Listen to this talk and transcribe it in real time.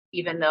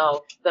even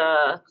though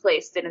the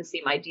place didn't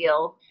seem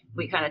ideal,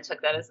 we kind of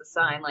took that as a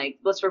sign, like,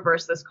 let's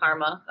reverse this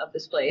karma of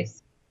this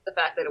place. The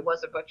fact that it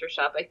was a butcher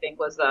shop, I think,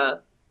 was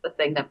the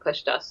thing that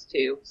pushed us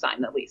to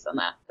sign the lease on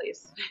that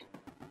place.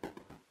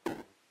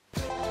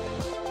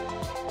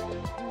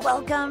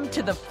 Welcome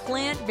to the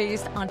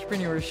Plant-Based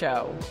Entrepreneur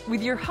Show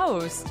with your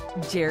host,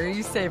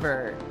 Jerry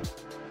Saver.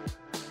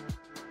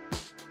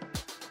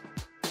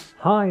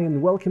 Hi,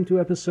 and welcome to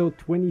episode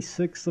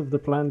 26 of the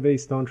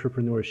Plant-Based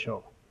Entrepreneur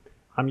Show.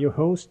 I'm your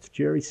host,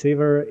 Jerry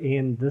Saver,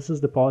 and this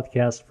is the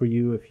podcast for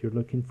you if you're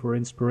looking for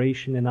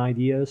inspiration and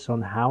ideas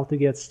on how to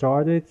get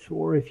started,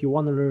 or if you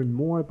want to learn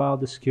more about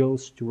the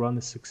skills to run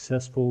a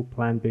successful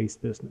plant-based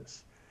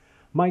business.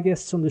 My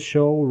guests on the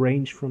show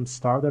range from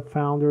startup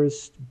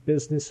founders to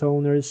business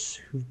owners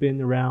who've been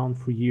around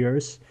for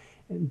years,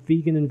 and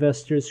vegan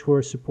investors who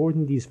are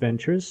supporting these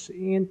ventures,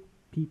 and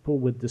people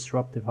with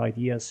disruptive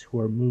ideas who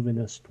are moving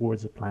us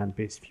towards a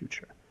plant-based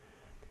future.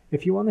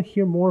 If you want to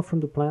hear more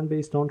from the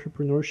Plant-Based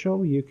Entrepreneur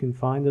Show, you can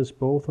find us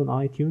both on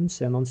iTunes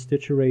and on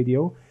Stitcher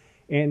Radio.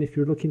 And if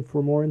you're looking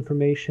for more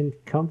information,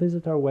 come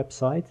visit our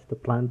website,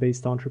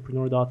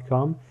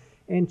 theplantbasedentrepreneur.com,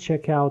 and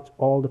check out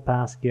all the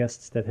past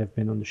guests that have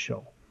been on the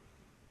show.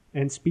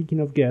 And speaking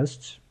of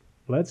guests,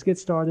 let's get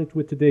started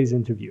with today's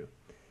interview.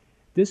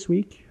 This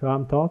week,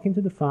 I'm talking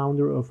to the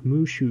founder of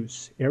Moo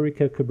Shoes,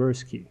 Erica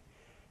Kubersky.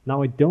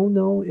 Now, I don't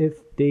know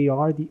if they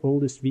are the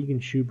oldest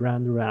vegan shoe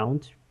brand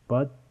around,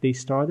 but they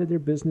started their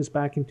business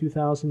back in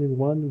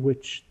 2001,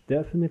 which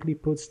definitely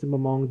puts them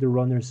among the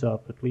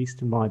runners-up, at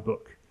least in my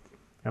book.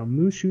 Now,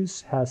 Moo Shoes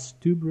has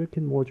 2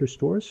 brick-and-mortar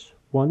stores,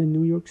 one in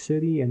New York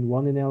City and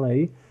one in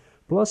LA,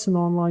 plus an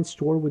online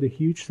store with a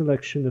huge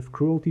selection of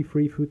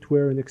cruelty-free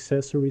footwear and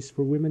accessories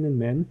for women and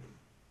men,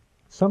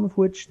 some of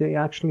which they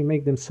actually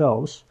make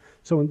themselves.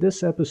 So in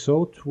this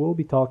episode, we'll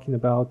be talking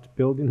about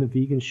building a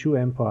vegan shoe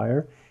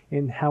empire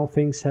and how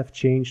things have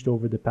changed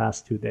over the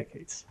past 2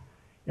 decades.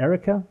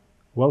 Erica,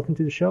 welcome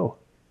to the show.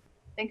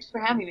 Thanks for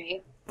having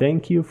me.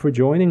 Thank you for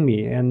joining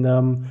me. And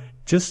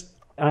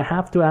I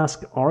have to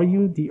ask, are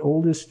you the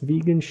oldest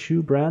vegan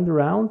shoe brand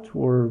around,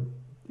 or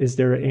are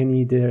there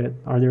any that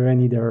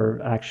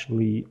are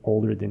actually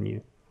older than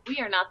you? We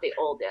are not the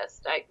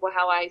oldest.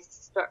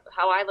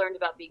 How I learned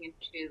about vegan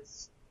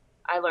shoes,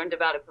 I learned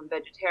about it from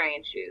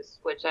vegetarian shoes,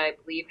 which I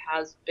believe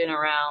has been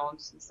around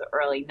since the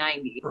early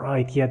 90s.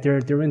 Right, yeah,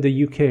 they're in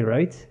the UK,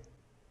 right?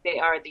 They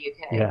are in the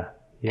UK.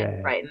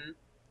 Yeah. Brighton.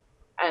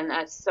 And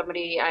as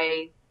somebody,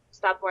 I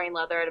stopped wearing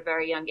leather at a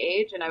very young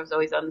age, and I was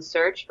always on the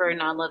search for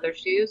non-leather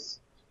shoes,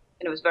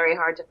 and it was very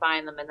hard to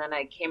find them. And then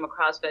I came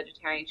across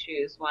vegetarian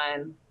shoes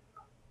when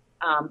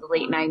the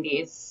late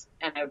 90s,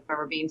 and I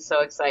remember being so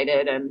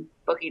excited and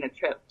booking a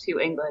trip to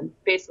England,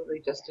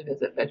 basically just to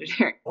visit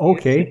vegetarian shoes.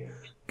 Okay,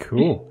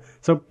 cool.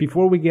 So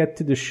before we get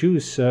to the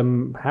shoes,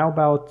 how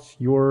about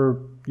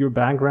your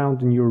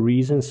background and your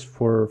reasons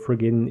for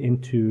getting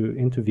into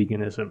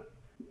veganism?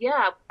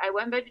 Yeah, I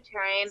went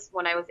vegetarian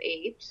when I was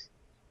 8.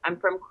 I'm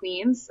from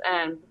Queens,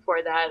 and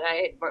before that,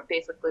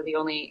 basically the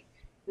only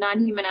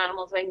non-human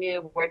animals I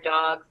knew were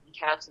dogs, and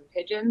cats, and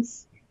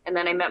pigeons. And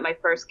then I met my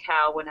first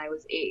cow when I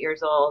was 8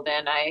 years old,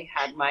 and I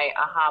had my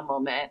aha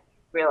moment,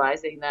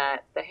 realizing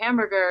that the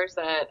hamburgers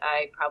that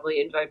I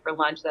probably enjoyed for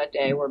lunch that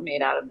day were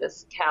made out of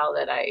this cow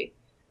that I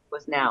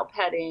was now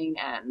petting,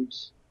 and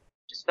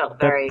just felt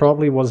very... That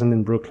probably wasn't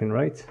in Brooklyn,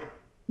 right?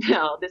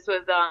 No, this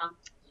was...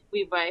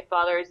 my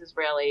father is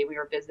Israeli. We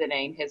were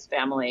visiting his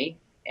family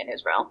in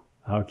Israel.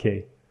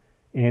 Okay.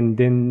 And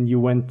then you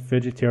went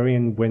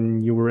vegetarian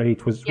when you were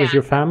 8. Was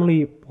your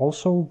family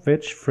also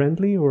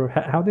veg-friendly, or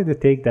how did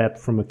it take that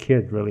from a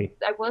kid, really?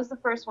 I was the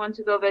first one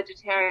to go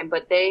vegetarian,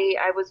 but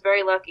I was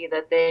very lucky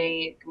that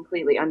they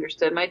completely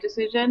understood my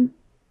decision.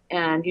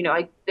 And,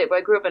 I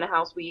grew up in a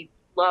house, we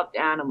loved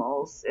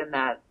animals, in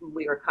that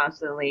we were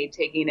constantly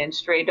taking in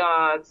stray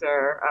dogs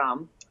or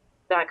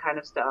that kind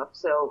of stuff.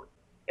 So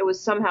it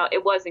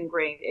was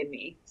ingrained in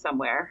me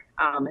somewhere.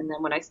 And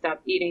then when I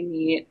stopped eating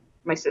meat,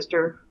 my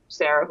sister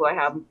Sarah, who I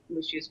have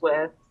Moo Shoes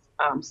with,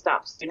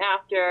 stopped soon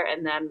after.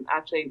 And then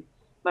actually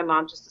my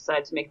mom just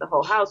decided to make the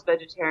whole house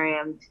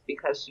vegetarian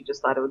because she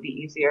just thought it would be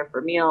easier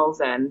for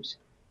meals. And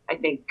I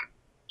think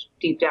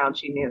deep down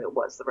she knew it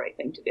was the right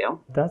thing to do.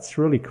 That's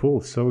really cool.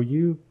 So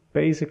you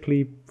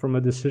basically, from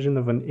a decision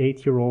of an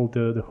 8-year-old,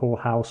 the whole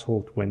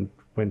household went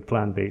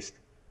plant-based.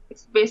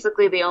 It's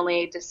basically the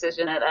only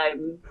decision that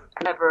I've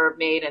ever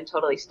made and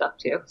totally stuck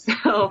to.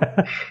 So,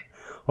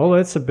 well,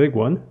 that's a big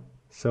one.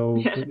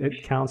 So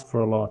it counts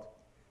for a lot.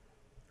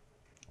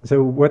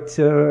 So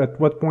at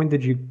what point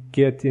did you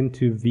get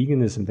into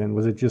veganism then?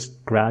 Was it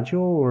just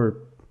gradual, or?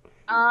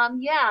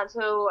 Yeah,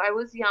 so I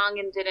was young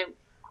and didn't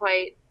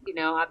quite,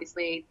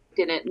 obviously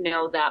didn't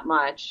know that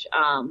much.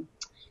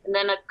 And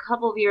then a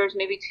couple of years,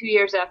 maybe 2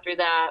 years after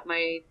that,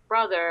 my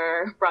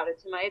brother brought it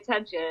to my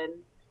attention,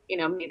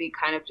 maybe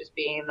kind of just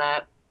being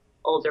that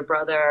older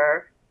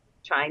brother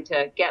trying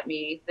to get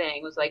me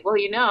thing, was like, well,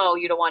 you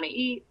don't want to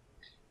eat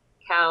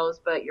cows,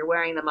 but you're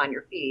wearing them on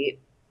your feet.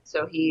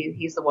 So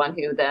he's the one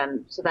who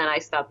then I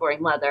stopped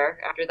wearing leather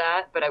after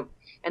that.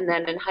 And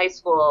then in high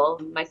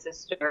school, my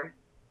sister,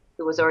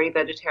 who was already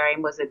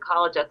vegetarian, was in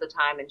college at the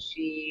time, and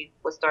she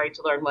was starting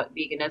to learn what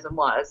veganism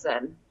was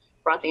and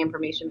brought the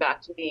information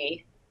back to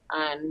me.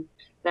 And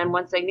then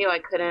once I knew, I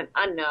couldn't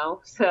unknow.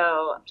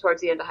 So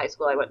towards the end of high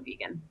school, I went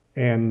vegan.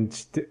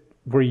 And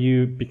were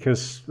you,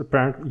 because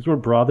apparently your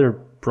brother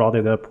brought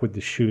it up with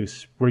the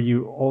shoes, were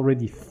you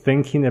already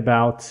thinking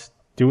about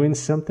doing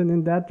something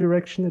in that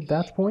direction at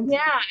that point?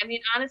 Yeah, I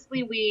mean,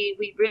 honestly,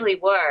 we really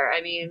were.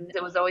 I mean,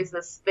 it was always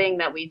this thing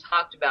that we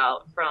talked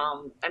about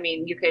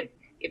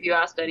if you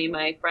asked any of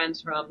my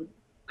friends from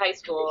high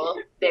school,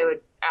 they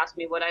would ask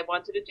me what I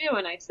wanted to do,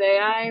 and I'd say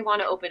I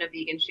want to open a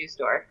vegan shoe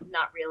store,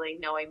 not really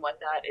knowing what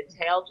that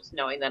entailed, just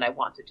knowing that I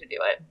wanted to do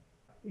it.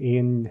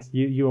 And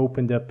you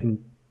opened up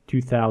in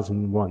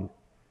 2001.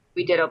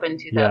 We did open in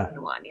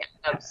 2001, yeah.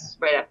 That was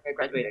right after I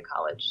graduated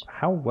college.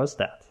 How was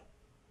that?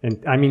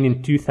 And I mean,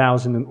 in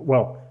 2000,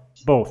 well,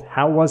 both.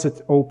 How was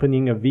it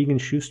opening a vegan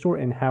shoe store,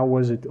 and how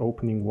was it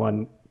opening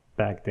one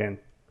back then?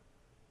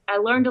 I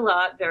learned a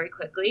lot very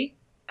quickly.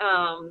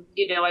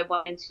 I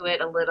went into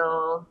it a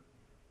little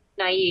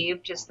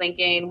naive, just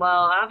thinking,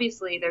 well,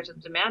 obviously there's a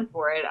demand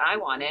for it. I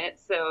want it.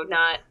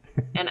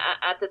 And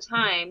at the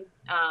time,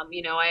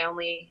 I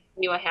only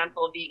knew a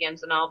handful of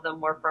vegans, and all of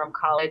them were from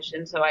college.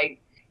 And so I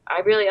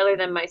really, other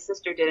than my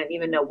sister, didn't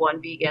even know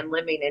one vegan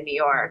living in New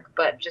York,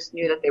 but just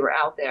knew that they were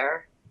out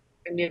there.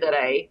 I knew that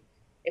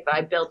if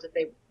I built it,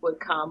 they would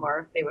come,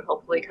 or they would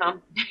hopefully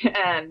come.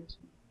 And,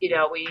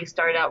 we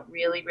started out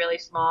really, really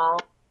small.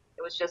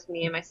 It was just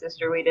me and my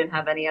sister. We didn't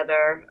have any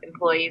other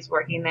employees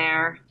working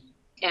there.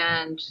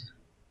 And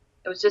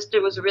it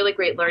was a really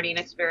great learning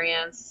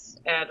experience.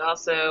 And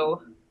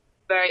also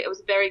it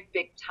was a very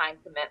big time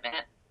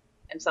commitment,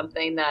 and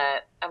something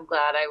that I'm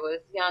glad I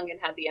was young and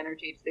had the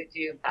energy to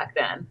do back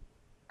then.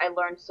 I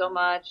learned so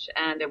much,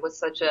 and it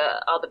was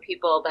all the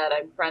people that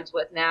I'm friends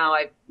with now,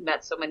 I've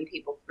met so many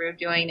people through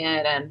doing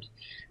it, and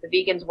the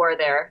vegans were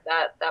there.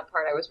 That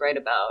part I was right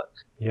about.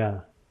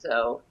 Yeah.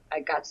 So I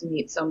got to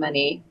meet so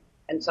many,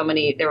 and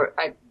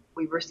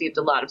we received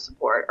a lot of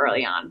support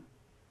early on.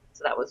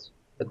 So that was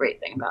the great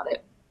thing about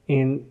it.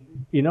 And,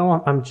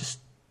 I'm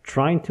just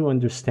trying to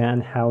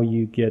understand how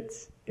you get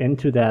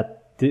into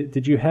that.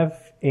 Did you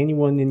have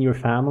anyone in your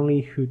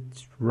family who'd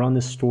run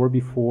a store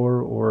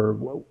before, or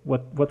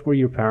what were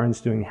your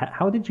parents doing?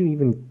 How did you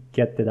even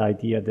get that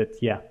idea that,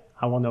 yeah,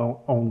 I want to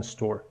own a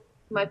store?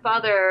 My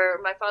father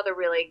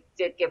really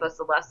did give us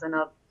a lesson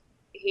of,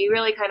 he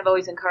really kind of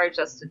always encouraged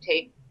us to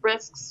take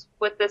risks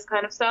with this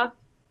kind of stuff.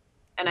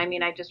 And I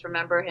mean, I just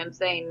remember him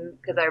saying,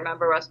 because I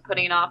remember us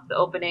putting off the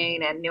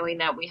opening and knowing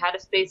that we had a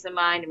space in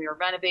mind and we were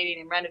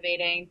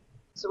renovating.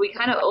 So we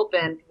kind of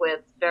opened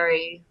with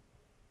very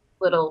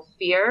little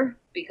fear,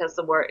 because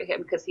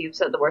he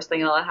said the worst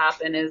thing that'll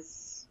happen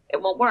is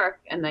it won't work,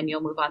 and then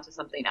you'll move on to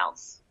something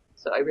else.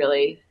 So I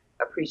really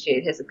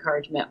appreciate his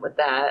encouragement with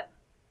that.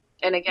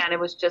 And again, it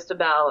was just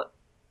about,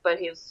 but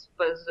his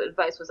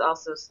advice was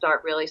also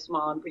start really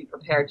small and be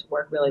prepared to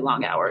work really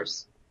long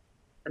hours.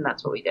 And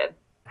that's what we did.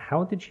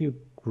 How did you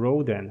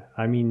grow then?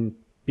 I mean,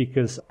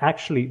 because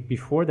actually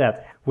before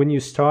that, when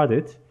you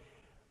started,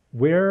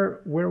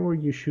 where were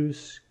your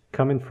shoes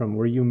coming from?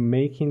 Were you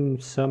making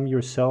some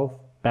yourself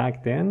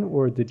back then,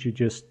 or did you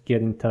just get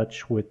in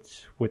touch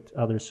with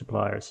other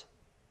suppliers?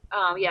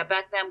 Yeah,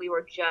 back then we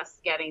were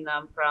just getting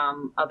them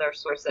from other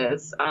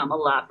sources, a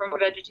lot from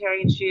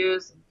vegetarian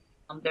shoes.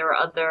 There were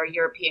other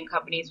European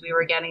companies we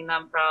were getting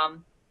them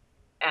from.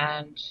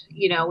 And,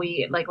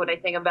 when I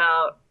think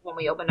about when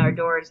we opened our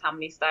doors, how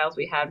many styles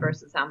we had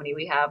versus how many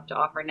we have to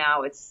offer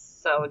now, it's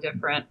so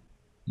different.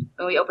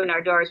 When we opened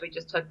our doors, we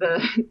just took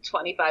the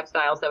 25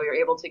 styles that we were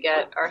able to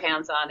get our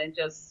hands on and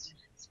just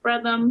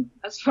spread them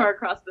as far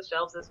across the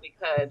shelves as we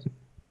could.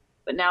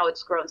 But now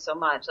it's grown so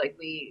much.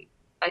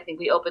 I think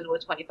we opened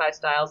with 25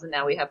 styles, and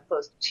now we have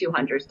close to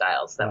 200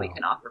 styles that we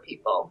can offer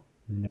people.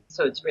 Mm-hmm.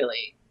 So it's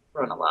really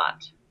grown a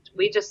lot.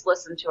 We just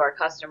listen to our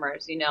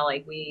customers,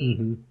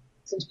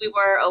 since we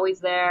were always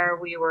there,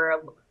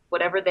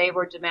 whatever they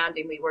were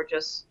demanding, we were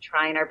just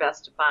trying our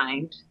best to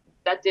find.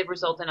 That did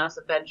result in us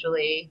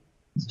eventually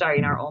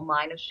starting our own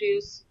line of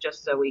shoes,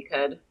 just so we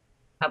could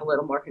have a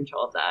little more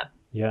control of that.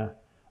 Yeah.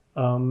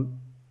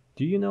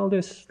 Do you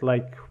notice,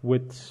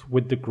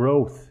 with the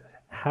growth,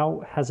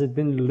 how has it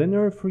been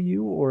linear for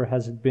you, or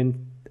has it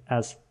been,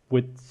 as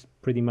with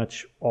pretty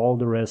much all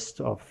the rest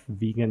of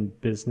vegan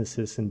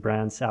businesses and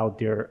brands out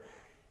there,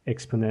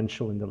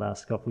 exponential in the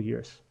last couple of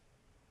years?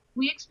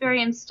 We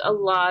experienced a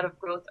lot of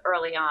growth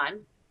early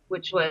on,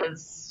 which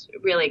was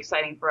really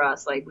exciting for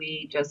us.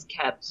 We just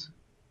kept,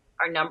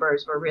 our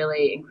numbers were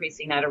really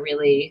increasing at a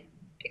really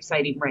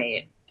exciting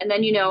rate. And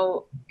then,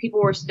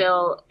 people were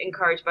still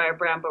encouraged by our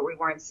brand, but we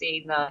weren't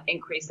seeing the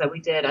increase that we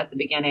did at the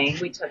beginning.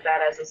 We took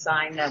that as a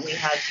sign that we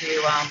had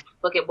to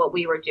look at what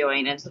we were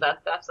doing. And so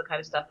that's the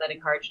kind of stuff that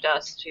encouraged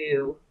us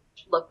to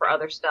look for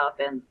other stuff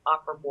and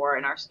offer more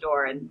in our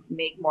store and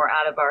make more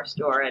out of our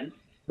store. And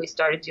we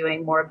started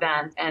doing more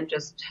events and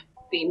just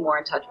being more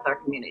in touch with our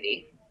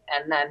community.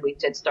 And then we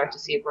did start to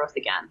see a growth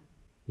again.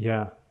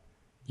 Yeah.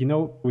 You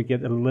know, we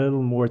get a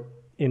little more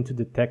into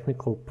the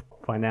technical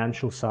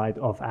financial side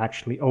of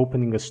actually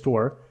opening a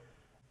store.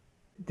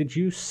 Did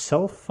you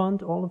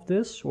self-fund all of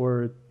this,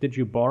 or did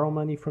you borrow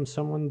money from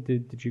someone?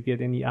 Did you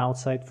get any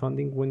outside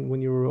funding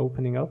when you were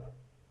opening up?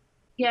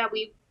 Yeah,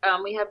 we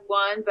had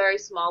one very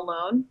small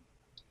loan,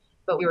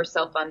 but we were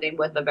self-funding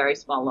with a very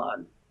small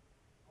loan.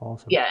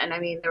 Awesome. Yeah, and I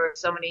mean, there were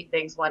so many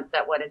things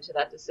that went into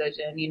that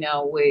decision. You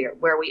know,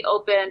 where we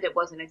opened, it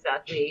wasn't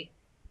exactly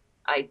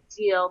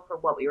ideal for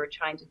what we were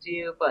trying to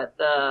do, but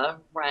the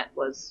rent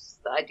was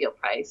the ideal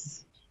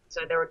price.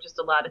 So there were just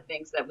a lot of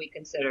things that we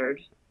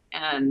considered.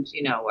 And,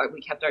 you know,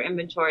 we kept our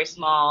inventory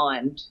small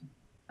and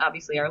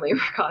obviously our labor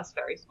costs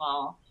very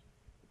small.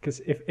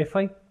 Because if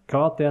I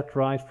got that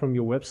right from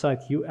your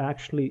website,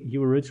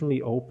 you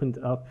originally opened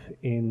up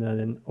in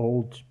an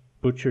old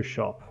butcher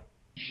shop.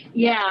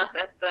 Yeah,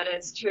 that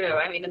is true.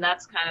 I mean, and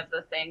that's kind of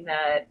the thing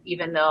that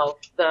even though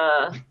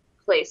the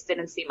place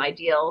didn't seem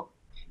ideal,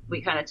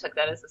 we kind of took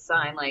that as a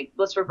sign, like,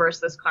 let's reverse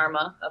this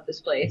karma of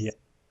this place. Yeah.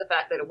 The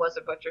fact that it was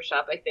a butcher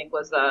shop, I think,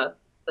 was the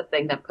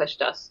thing that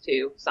pushed us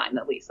to sign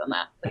the lease on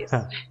that place.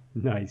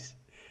 Nice.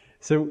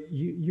 So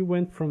you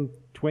went from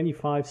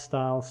 25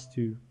 styles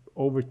to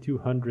over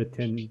 200.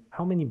 And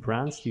how many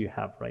brands do you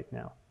have right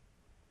now?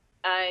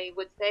 I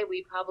would say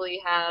we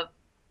probably have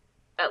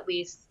at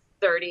least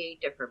 30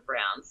 different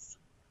brands.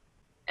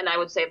 And I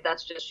would say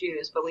that's just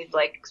shoes, but we've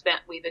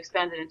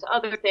expanded into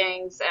other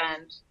things.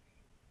 And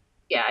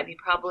yeah, I mean,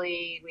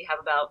 probably we have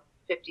about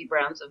 50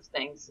 brands of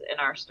things in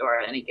our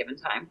store at any given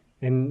time.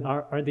 And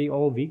are they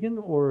all vegan,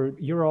 or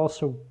you're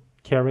also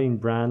carrying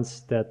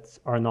brands that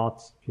are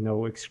not, you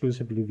know,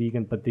 exclusively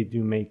vegan, but they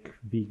do make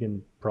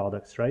vegan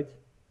products, right?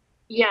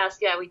 Yes,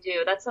 yeah, we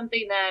do. That's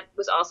something that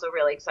was also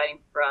really exciting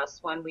for us.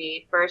 When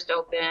we first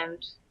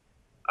opened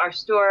our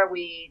store,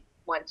 we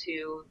went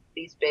to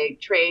these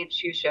big trade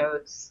shoe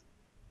shows,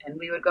 and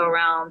we would go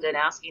around and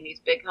asking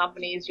these big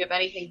companies, do you have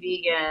anything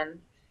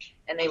vegan?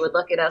 And they would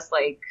look at us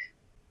like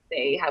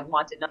they have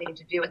wanted nothing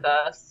to do with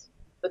us.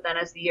 But then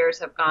as the years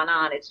have gone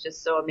on, it's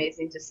just so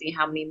amazing to see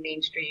how many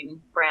mainstream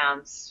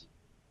brands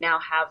now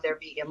have their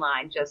vegan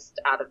line just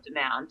out of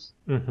demand.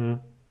 Mm-hmm.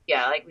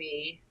 Yeah, like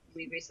we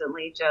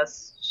recently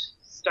just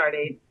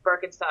started,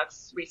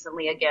 Birkenstocks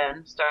recently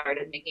again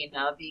started making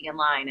a vegan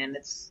line, and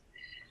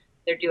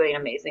they're doing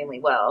amazingly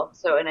well.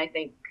 So, and I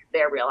think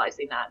they're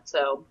realizing that.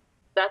 So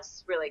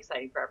that's really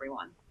exciting for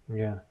everyone.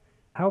 Yeah.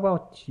 How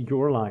about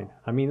your line?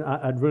 I mean,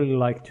 I'd really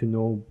like to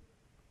know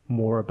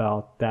more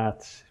about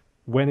that.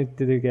 When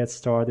did it get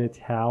started?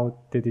 How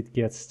did it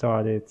get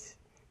started?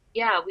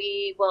 Yeah,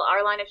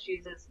 our line of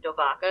shoes is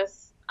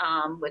Novacas,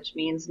 which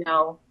means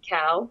no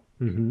cow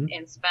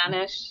in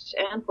Spanish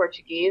and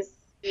Portuguese.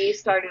 We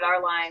started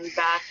our line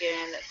back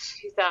in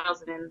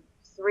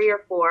 2003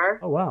 or 4.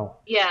 Oh, wow.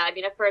 Yeah, I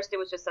mean, at first it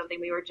was just something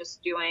we were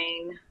just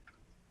doing.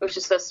 It was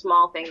just a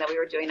small thing that we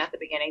were doing at the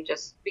beginning,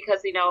 just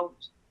because, you know,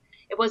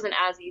 it wasn't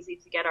as easy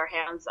to get our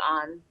hands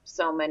on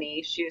so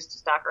many shoes to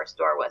stock our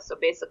store with. So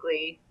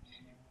basically,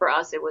 for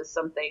us, it was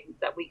something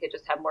that we could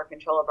just have more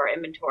control of our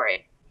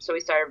inventory. So we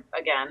started,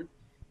 again,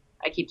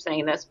 I keep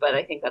saying this, but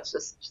I think that's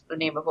just the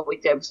name of what we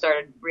did. We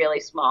started really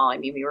small. I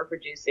mean, we were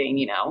producing,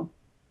 you know,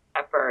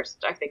 at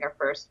first, I think our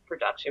first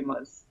production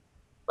was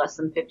less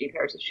than 50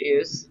 pairs of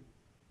shoes,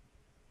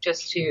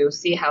 just to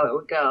see how it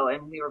would go.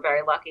 And we were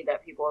very lucky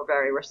that people were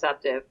very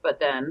receptive. But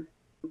then,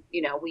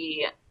 you know,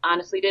 we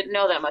honestly didn't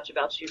know that much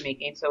about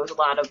shoemaking. So it was a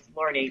lot of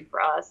learning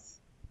for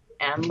us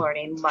and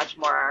learning much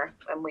more.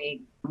 And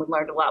we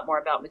learned a lot more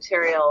about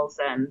materials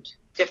and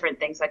different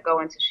things that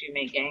go into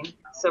shoemaking.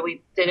 So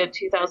we did it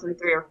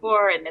 2003 or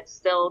 4, and it's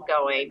still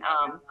going.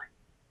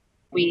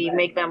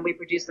 We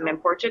produce them in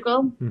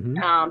Portugal,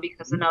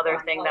 because another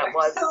thing that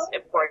was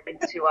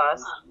important to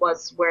us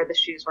was where the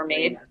shoes were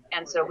made.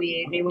 And so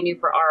we knew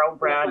for our own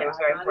brand, it was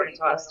very important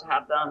to us to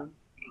have them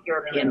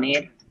European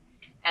made,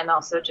 and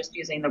also just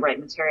using the right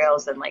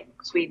materials. And like,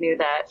 we knew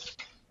that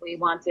we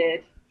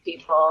wanted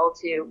people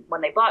to,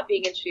 when they bought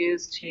vegan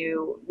shoes,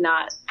 to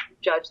not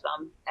judge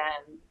them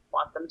and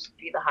want them to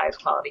be the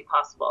highest quality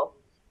possible.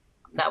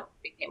 That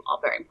became all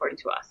very important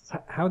to us.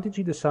 How did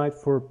you decide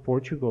for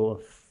Portugal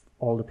of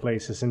all the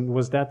places? And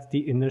was that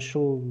the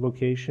initial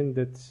location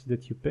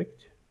that you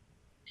picked?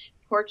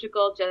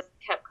 Portugal just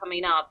kept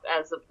coming up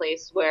as a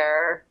place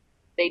where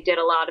they did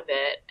a lot of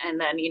it. And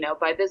then, you know,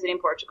 by visiting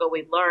Portugal,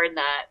 we learned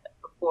that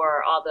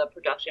before all the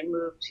production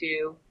moved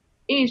to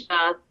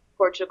Asia,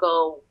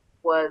 Portugal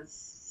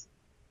was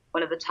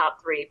one of the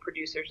top 3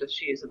 producers of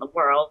shoes in the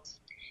world.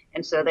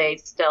 And so they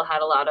still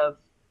had a lot of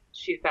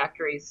shoe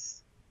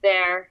factories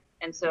there.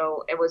 And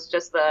so it was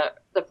just the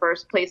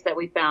first place that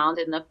we found,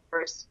 and the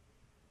first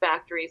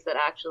factories that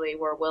actually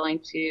were willing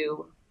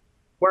to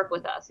work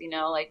with us. You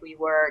know, like, we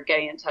were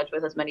getting in touch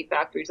with as many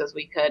factories as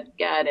we could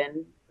get,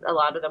 and a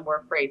lot of them were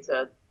afraid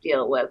to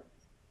deal with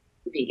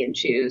vegan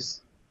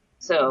shoes.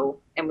 So,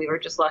 and we were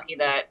just lucky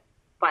that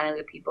finally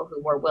the people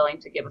who were willing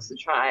to give us a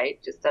try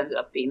just ended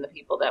up being the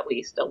people that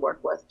we still work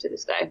with to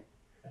this day.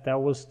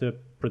 that was the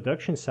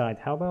production side.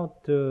 How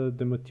about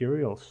the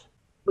materials?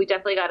 We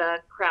definitely got a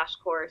crash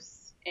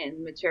course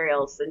in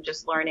materials and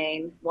just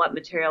learning what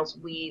materials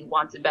we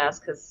wanted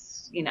best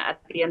because,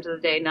 at the end of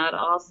the day, not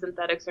all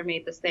synthetics are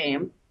made the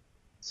same.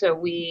 So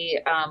we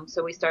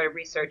started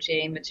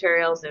researching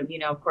materials and,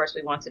 of course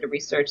we wanted to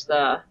research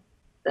the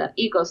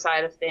eco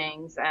side of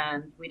things,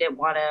 and we didn't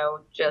want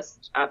to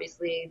just,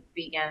 obviously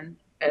vegan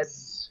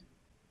is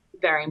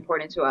very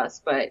important to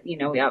us, but we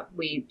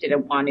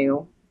didn't want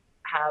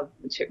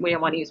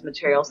to use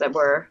materials that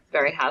were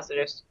very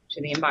hazardous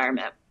to the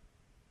environment.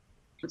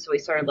 And so we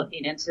started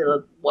looking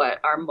into what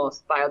our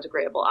most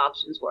biodegradable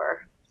options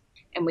were.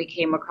 And we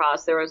came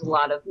across there was a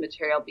lot of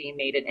material being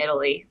made in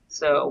Italy.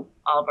 So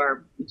all of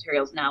our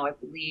materials now, I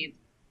believe,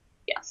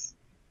 yes,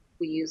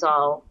 we use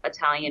all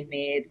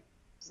Italian-made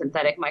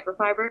synthetic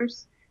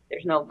microfibers.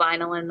 There's no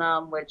vinyl in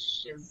them,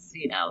 which is,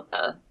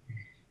 the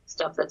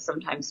stuff that's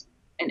sometimes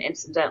and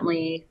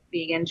incidentally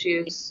vegan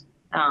shoes.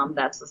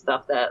 That's the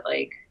stuff that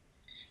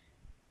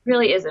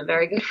really isn't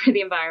very good for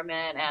the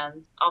environment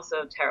and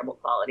also terrible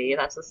quality.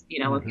 That's just,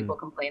 when people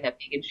complain that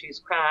vegan shoes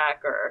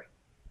crack or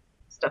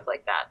stuff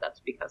like that, that's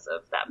because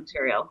of that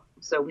material.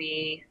 So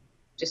we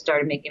just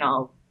started making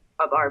all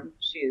of our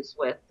shoes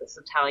with this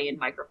Italian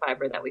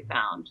microfiber that we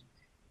found.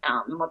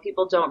 And what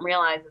people don't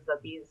realize is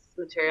that these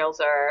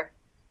materials are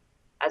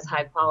as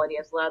high quality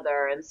as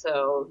leather, and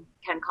so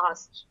can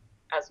cost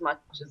as much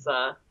as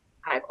a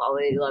high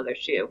quality leather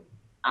shoe.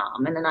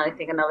 And then I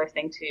think another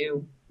thing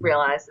to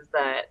realize is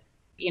that,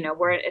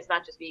 it's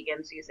not just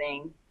vegans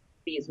using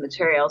these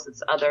materials,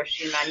 it's other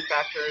shoe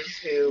manufacturers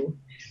who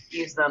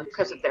use them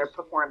because of their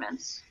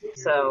performance.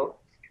 So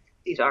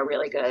these are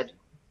really good.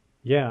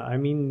 Yeah, I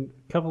mean,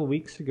 a couple of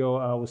weeks ago,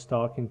 I was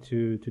talking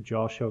to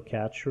Joshua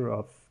Catcher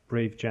of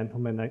Brave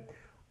Gentleman.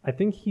 I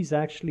think he's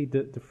actually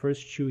the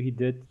first shoe he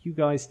did. You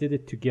guys did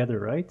it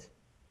together, right?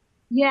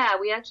 Yeah,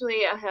 we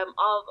actually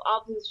all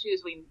of his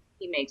shoes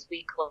he makes,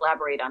 we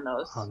collaborate on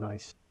those. Oh,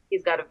 nice.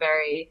 He's got a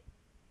very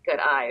good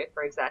eye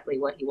for exactly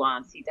what he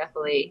wants. He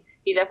definitely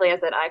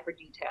has that eye for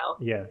detail.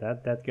 Yeah,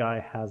 that guy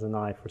has an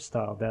eye for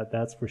style.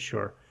 That's for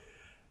sure.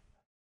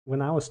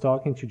 When I was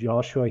talking to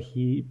Joshua,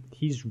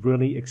 he's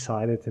really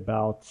excited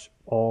about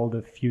all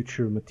the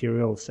future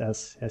materials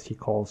as he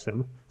calls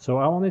them. So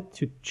I wanted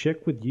to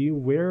check with you,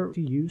 where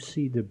do you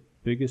see the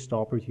biggest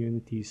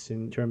opportunities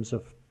in terms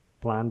of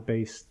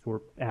plant-based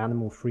or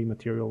animal-free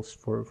materials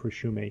for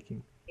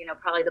shoemaking?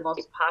 Probably the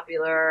most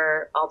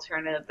popular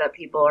alternative that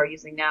people are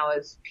using now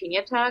is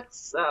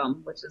Piñatex,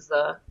 which is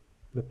the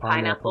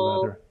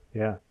pineapple leather.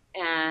 Yeah.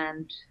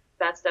 And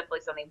that's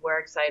definitely something we're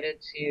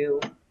excited to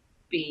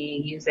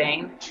be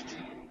using.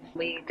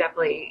 We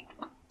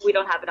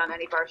don't have it on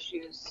any of our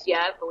shoes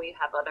yet, but we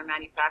have other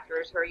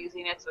manufacturers who are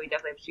using it. So we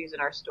definitely have shoes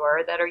in our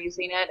store that are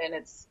using it, and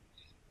it's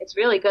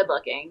really good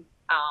looking.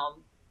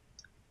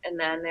 And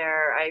then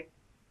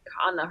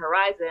on the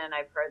horizon,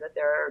 I've heard that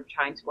they're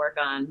trying to work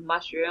on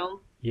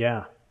mushroom.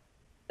 Yeah.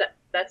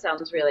 That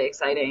sounds really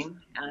exciting,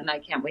 and I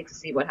can't wait to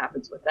see what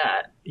happens with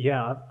that.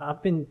 Yeah,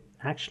 I've been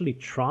actually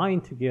trying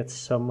to get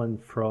someone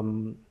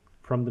from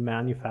the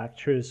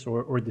manufacturers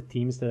or the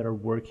teams that are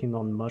working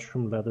on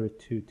mushroom leather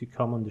to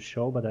come on the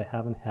show, but I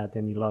haven't had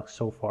any luck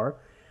so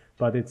far.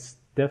 But it's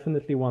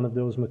definitely one of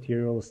those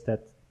materials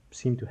that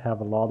seem to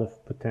have a lot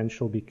of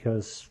potential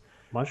because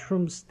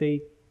mushrooms,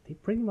 they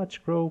pretty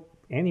much grow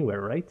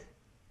anywhere, right?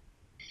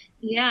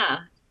 Yeah,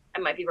 I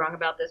might be wrong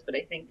about this, but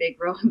I think they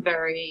grow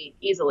very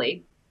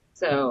easily.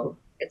 So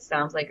it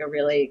sounds like a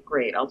really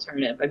great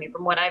alternative. I mean,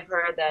 from what I've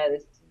heard, that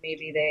is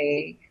maybe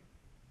they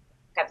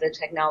have the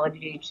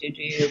technology to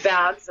do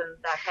bags and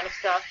that kind of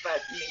stuff,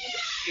 but maybe the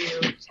shoe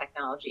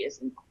technology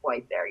isn't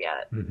quite there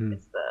yet. Mm-hmm.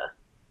 It's the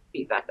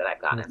feedback that I've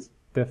gotten. That's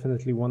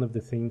definitely one of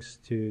the things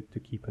to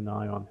keep an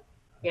eye on.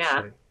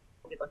 Yeah,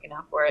 we'll be looking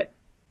out for it.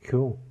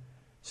 Cool.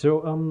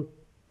 So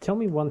tell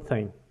me one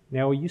thing.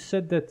 Now, you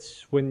said that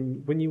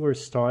when you were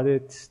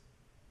started,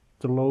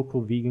 the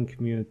local vegan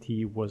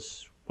community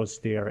was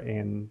there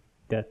and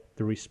that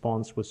the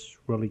response was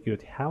really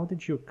good. How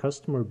did your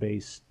customer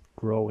base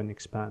grow and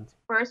expand?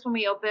 First, when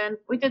we opened,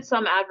 we did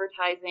some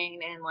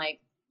advertising in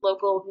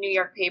local New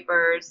York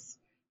papers,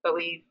 but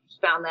we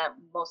found that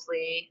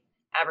mostly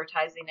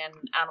advertising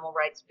in animal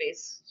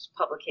rights-based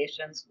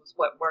publications was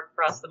what worked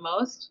for us the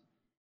most.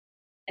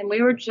 And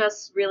we were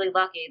just really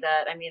lucky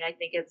that, I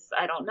think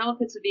I don't know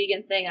if it's a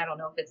vegan thing. I don't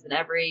know if it's in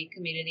every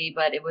community,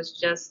 but it was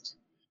just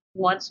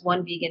once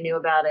one vegan knew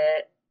about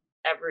it,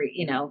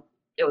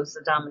 it was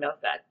a domino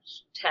effect.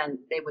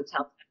 They would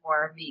tell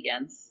more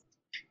vegans.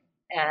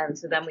 And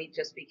so then we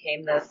just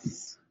became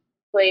this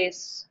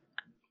place.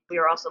 We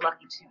were also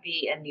lucky to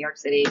be in New York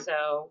City.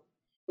 So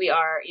we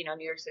are,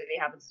 New York City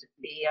happens to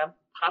be a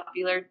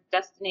popular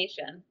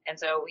destination. And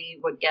so we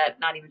would get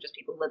not even just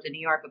people who lived in New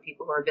York, but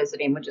people who were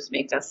visiting would just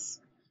make us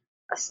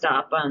a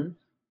stop on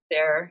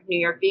their New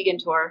York vegan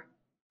tour.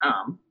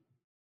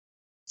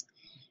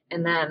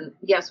 And then,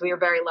 yes, we were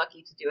very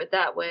lucky to do it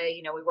that way.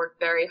 We worked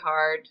very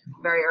hard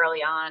very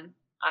early on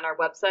our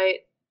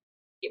website.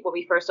 When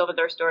we first opened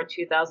our store in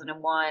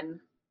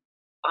 2001,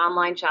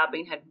 online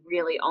shopping had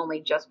really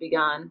only just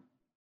begun.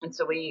 And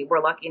so we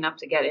were lucky enough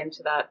to get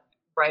into that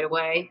right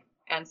away.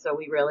 And so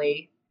we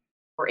really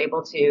were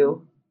able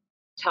to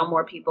tell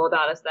more people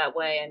about us that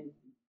way and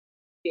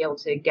be able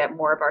to get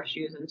more of our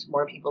shoes into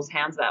more people's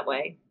hands that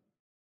way.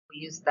 We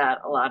used that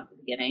a lot at the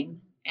beginning.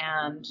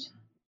 And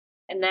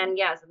then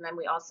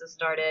we also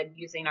started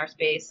using our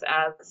space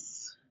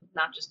as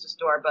not just a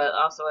store, but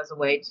also as a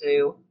way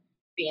to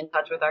be in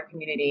touch with our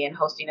community and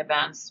hosting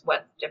events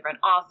with different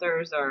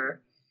authors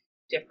or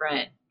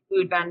different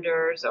food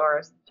vendors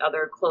or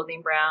other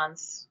clothing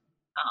brands.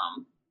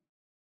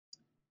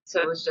 So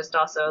it was just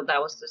also,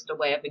 that was just a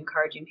way of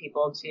encouraging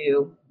people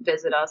to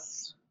visit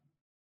us,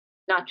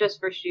 not just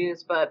for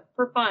shoes, but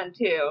for fun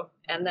too.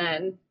 And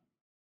then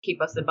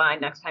keep us in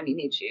mind next time you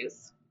need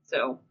shoes.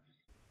 So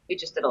we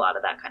just did a lot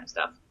of that kind of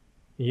stuff.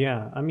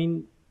 Yeah, I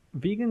mean,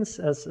 vegans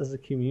as a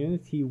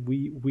community,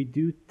 we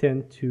do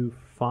tend to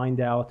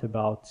find out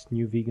about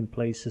new vegan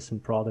places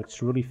and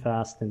products really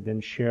fast and then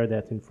share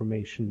that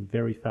information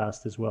very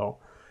fast as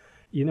well.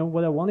 You know,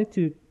 what I wanted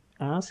to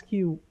ask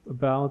you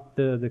about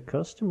the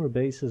customer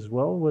base as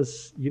well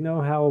was, you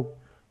know, how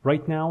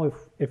right now,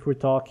 if we're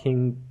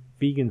talking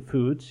vegan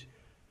foods,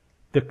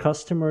 the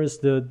customers,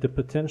 the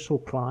potential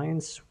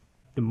clients,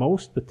 the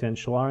most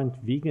potential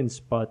aren't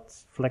vegans, but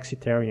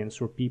flexitarians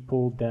or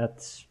people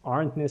that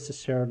aren't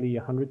necessarily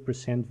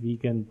 100%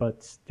 vegan,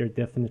 but they're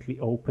definitely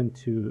open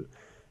to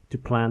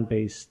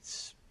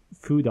plant-based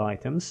food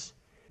items.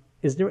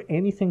 Is there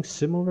anything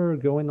similar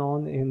going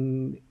on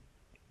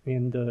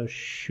in the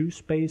shoe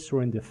space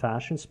or in the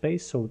fashion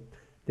space, so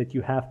that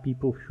you have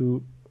people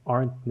who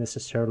aren't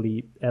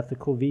necessarily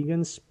ethical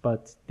vegans,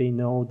 but they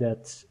know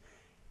that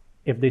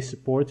if they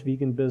support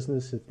vegan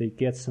business, if they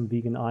get some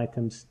vegan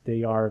items,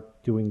 they are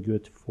doing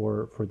good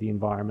for the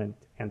environment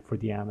and for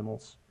the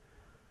animals?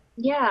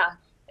 Yeah,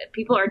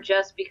 people are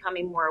just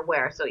becoming more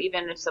aware. So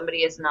even if somebody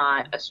is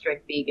not a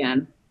strict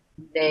vegan,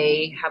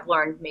 they have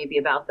learned maybe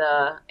about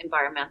the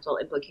environmental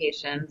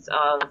implications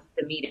of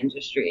the meat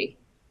industry.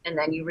 And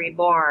then you read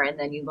more and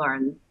then you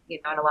learn, you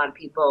know, and a lot of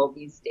people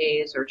these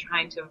days are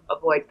trying to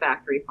avoid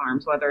factory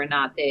farms, whether or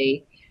not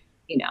they,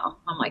 you know,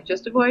 I'm like,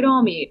 just avoid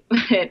all meat.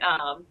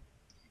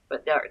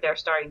 But they're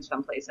starting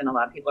someplace, and a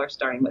lot of people are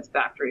starting with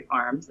factory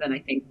farms. And I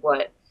think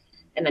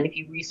and then if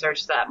you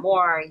research that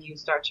more, you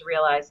start to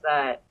realize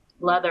that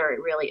leather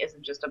really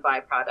isn't just a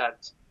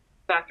byproduct.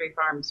 Factory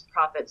farms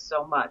profit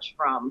so much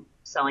from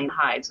selling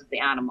hides of the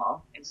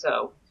animal. And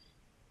so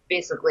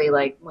basically,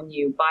 like, when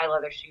you buy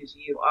leather shoes,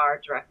 you are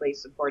directly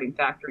supporting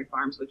factory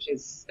farms, which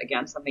is,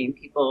 again, something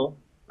people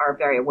are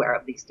very aware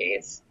of these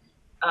days.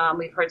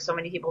 We've heard so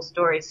many people's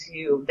stories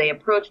who they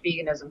approach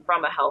veganism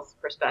from a health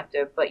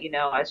perspective, but, you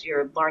know, as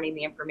you're learning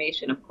the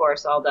information, of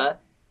course, all the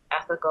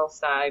ethical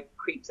side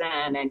creeps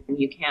in, and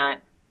you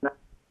can't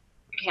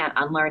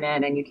unlearn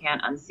it and you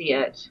can't unsee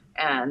it.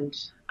 And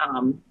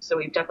so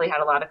we've definitely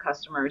had a lot of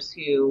customers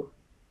who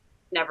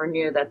never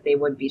knew that they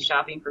would be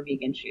shopping for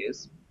vegan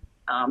shoes,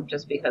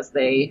 just because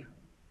they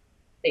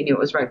knew it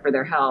was right for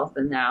their health,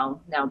 and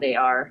now they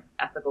are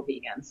ethical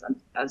vegans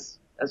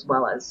as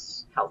well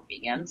as health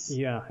vegans.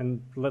 Yeah,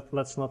 and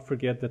let's not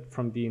forget that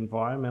from the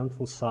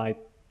environmental side,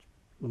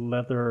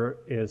 leather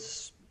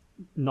is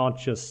not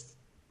just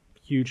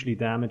hugely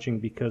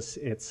damaging because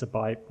it's a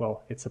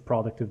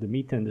product of the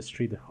meat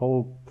industry. The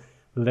whole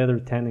leather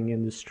tanning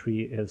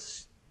industry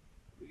is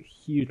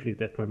hugely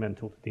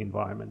detrimental to the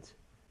environment.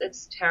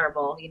 It's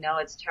terrible. You know,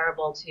 it's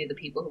terrible to the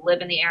people who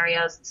live in the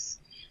areas. It's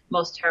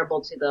most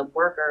terrible to the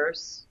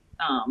workers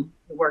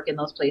who work in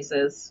those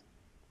places.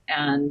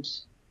 And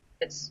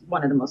it's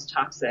one of the most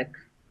toxic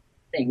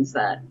things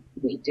that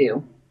we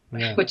do,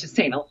 yeah. Which is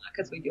saying a lot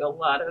because we do a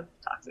lot of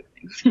toxic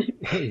things.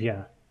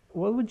 Yeah.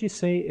 What would you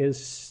say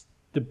is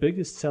the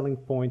biggest selling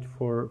point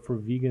for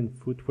vegan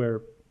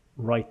footwear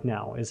right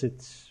now? Is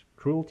it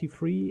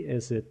cruelty-free?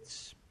 Is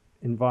it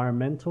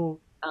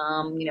environmental?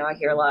 You know, I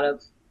hear a lot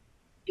of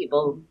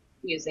people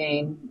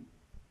using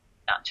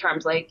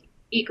terms like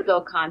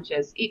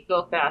eco-conscious,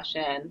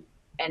 eco-fashion,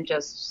 and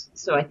just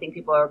so I think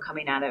people are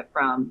coming at it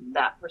from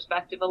that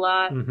perspective a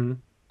lot. Mm-hmm.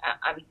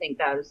 I think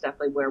that is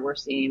definitely where we're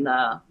seeing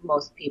the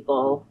most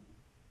people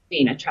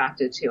being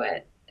attracted to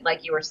it.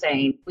 Like you were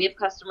saying, we have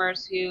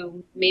customers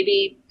who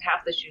maybe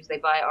half the shoes they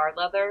buy are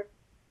leather,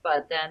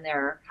 but then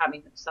they're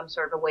having some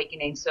sort of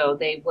awakening. So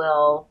they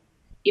will,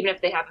 even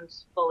if they haven't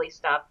fully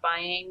stopped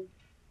buying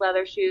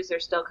leather shoes, they're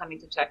still coming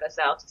to check us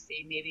out to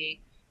see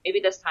maybe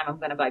this time I'm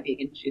going to buy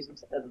vegan shoes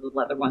instead of the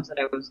leather ones that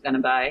I was going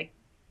to buy.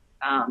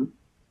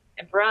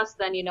 And for us,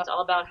 then, you know, it's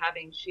all about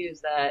having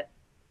shoes that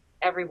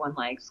everyone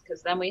likes,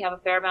 because then we have a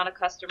fair amount of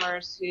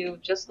customers who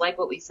just like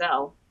what we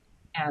sell,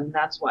 and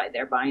that's why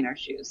they're buying our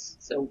shoes.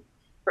 So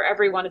for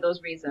every one of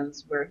those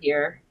reasons, we're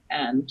here,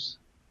 and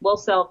we'll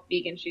sell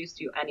vegan shoes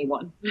to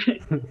anyone.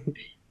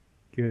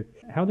 Good.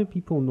 How do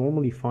people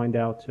normally find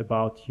out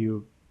about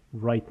you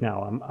right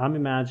now? I'm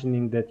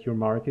imagining that your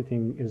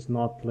marketing is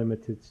not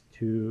limited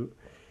to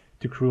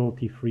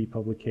cruelty-free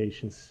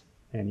publications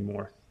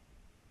anymore.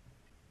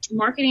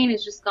 Marketing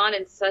has just gone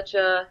in such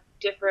a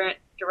different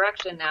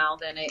direction now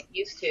than it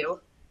used to,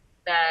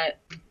 that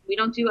we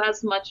don't do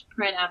as much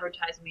print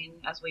advertising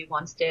as we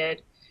once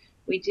did.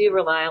 We do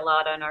rely a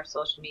lot on our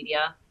social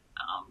media.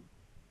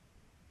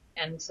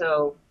 And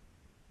so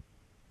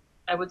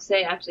I would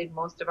say actually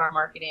most of our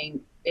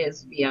marketing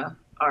is via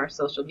our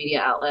social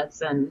media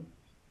outlets, and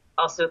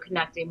also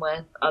connecting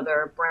with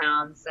other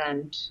brands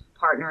and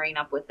partnering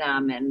up with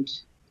them. And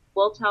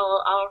we'll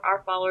tell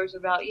our followers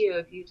about you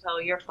if you tell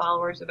your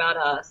followers about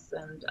us,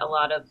 and a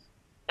lot of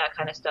that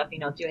kind of stuff,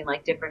 doing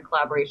like different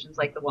collaborations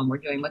like the one we're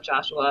doing with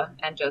Joshua,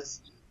 and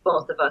just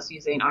both of us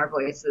using our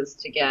voices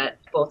to get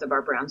both of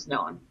our brands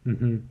known.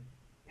 Mm-hmm.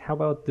 How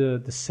about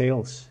the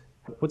sales?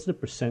 What's the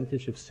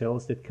percentage of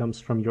sales that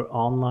comes from your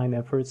online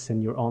efforts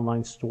and your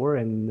online store,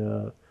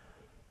 and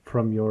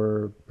from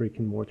your brick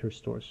and mortar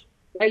stores?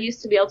 I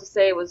used to be able to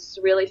say it was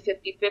really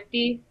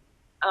 50-50,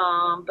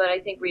 but I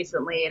think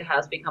recently it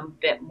has become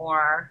a bit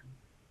more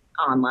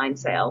online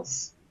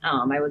sales.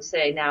 I would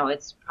say now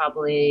it's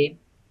probably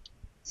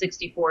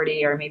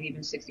 60-40 or maybe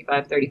even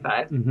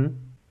 65-35. Mm-hmm.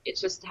 It's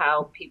just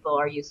how people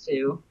are used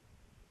to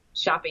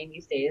shopping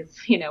these days.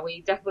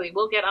 We definitely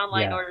will get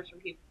online orders from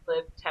people who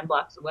live 10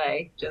 blocks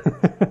away, just for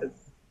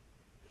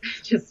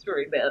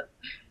the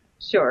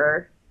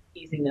sure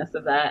easiness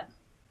of that.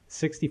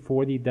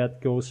 60-40,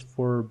 that goes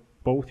for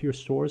both your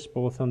stores,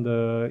 both on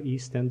the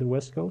East and the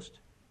West Coast?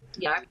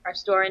 Yeah, our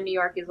store in New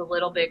York is a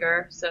little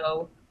bigger,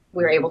 so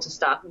we're able to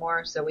stock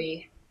more, so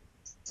we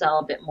sell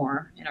a bit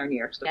more in our New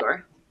York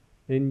store.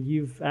 And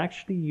you've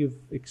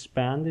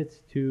expanded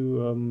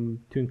to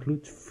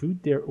include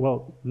food there.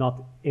 Well,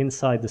 not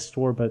inside the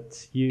store,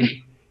 but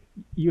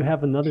you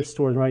have another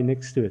store right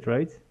next to it,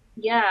 right?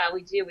 Yeah,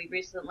 we do. We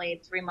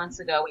recently, 3 months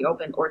ago, we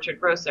opened Orchard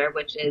Grocer,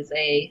 which is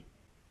a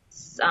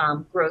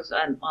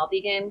all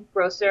vegan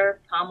grocer,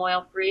 palm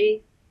oil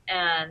free,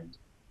 and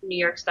New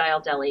York style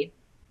deli.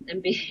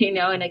 And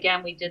and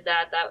again, we did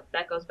that.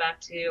 That goes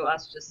back to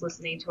us just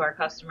listening to our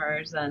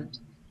customers, and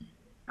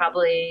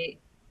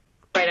probably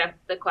right after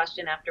the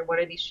question after what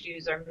are these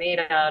shoes are made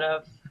out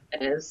of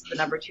is the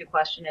number 2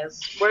 question is,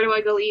 where do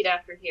I go eat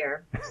after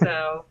here?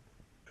 So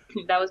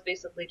that was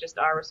basically just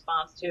our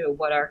response to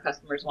what our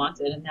customers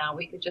wanted, and now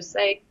we could just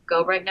say,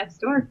 go right next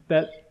door.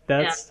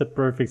 That's the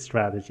perfect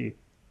strategy.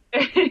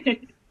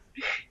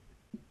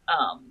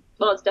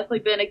 Well, it's definitely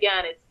been,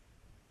 again, it's,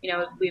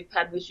 we've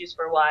had Moose Shoes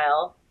for a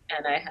while,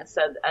 and I had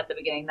said at the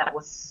beginning that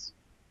was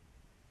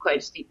quite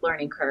a steep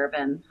learning curve,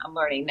 and I'm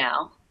learning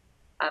now.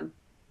 I'm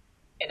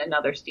in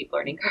another steep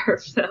learning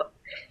curve,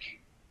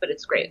 but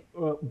it's great.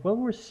 What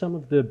were some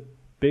of the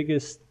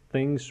biggest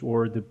things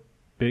or the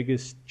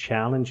biggest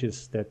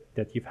challenges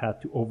that you've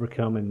had to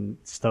overcome, and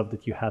stuff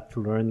that you had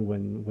to learn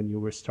when you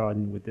were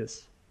starting with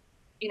this?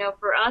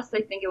 For us,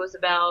 I think it was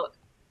about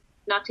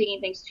not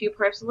taking things too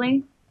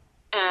personally,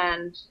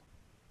 and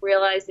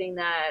realizing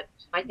that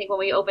I think when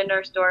we opened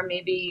our store,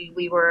 maybe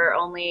we were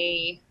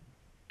only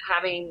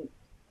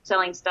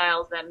selling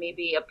styles that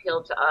maybe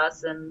appealed to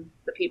us and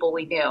the people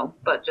we knew,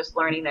 but just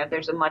learning that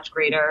there's a much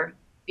greater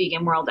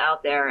vegan world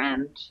out there.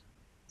 And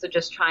so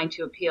just trying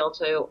to appeal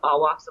to all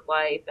walks of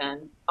life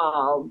and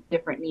all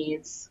different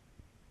needs.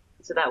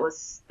 So that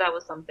was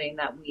something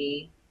that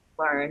we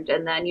learned.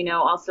 And then,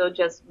 also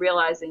just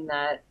realizing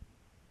that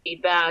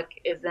feedback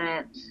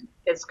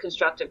is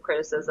constructive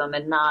criticism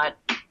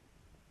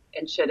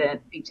and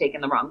shouldn't be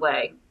taken the wrong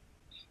way.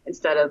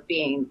 Instead of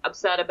being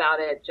upset about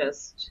it,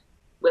 just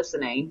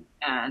listening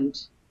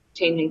and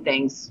changing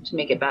things to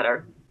make it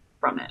better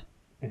from it.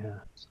 Yeah.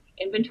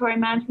 Inventory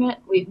management,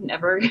 we're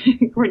never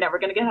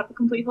going to have a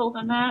complete hold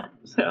on that.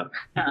 So,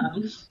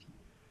 and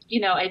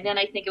then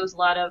I think it was a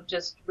lot of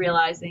just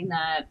realizing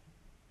that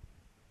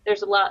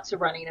there's a lot to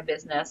running a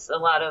business, a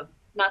lot of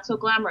not so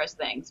glamorous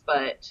things,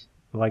 but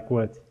like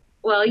what?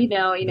 Well,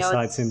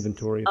 besides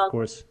inventory, of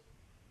course.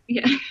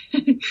 Yeah,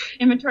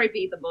 inventory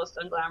be the most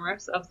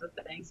unglamorous of the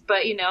things, but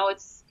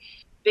it's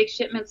big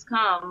shipments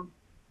come.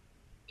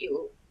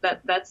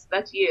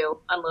 That's you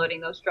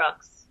unloading those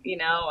trucks,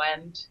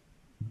 and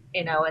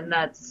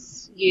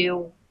that's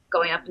you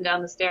going up and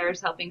down the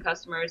stairs helping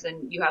customers,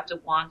 and you have to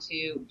want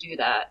to do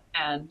that,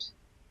 and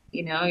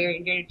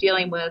you're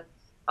dealing with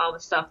all the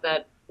stuff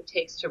that it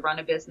takes to run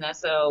a business.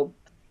 So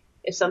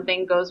if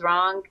something goes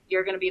wrong,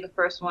 you're going to be the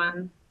first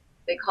one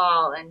they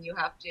call, and you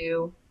have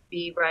to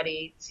be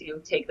ready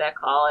to take that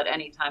call at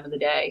any time of the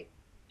day,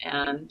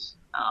 and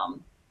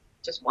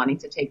just wanting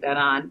to take that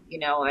on.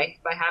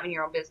 By having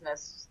your own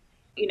business,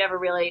 you never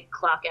really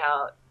clock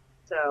out.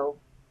 So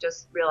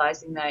just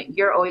realizing that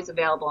you're always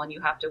available, and you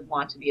have to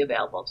want to be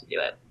available to do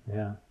it.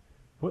 Yeah.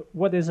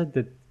 What is it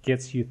that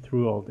gets you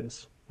through all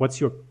this?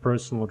 What's your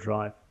personal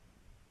drive?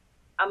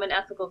 I'm an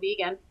ethical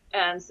vegan,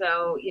 and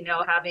so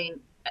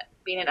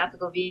being an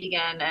ethical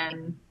vegan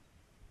and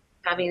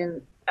having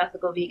an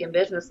ethical vegan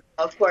business,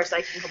 of course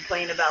I can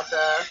complain about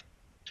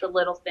the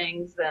little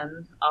things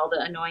and all the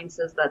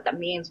annoyances that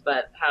means,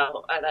 but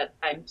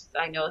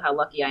I know how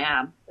lucky I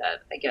am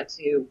that I get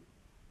to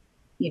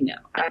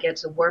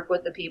work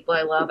with the people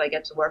I love, I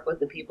get to work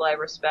with the people I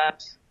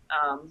respect,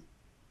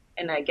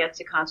 and I get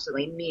to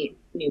constantly meet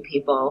new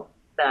people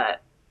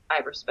that I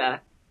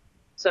respect.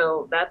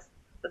 So that's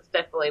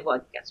definitely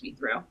what gets me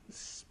through.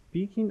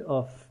 Speaking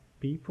of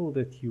people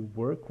that you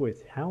work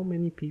with, how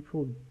many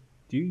people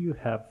do you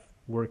have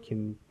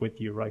working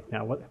with you right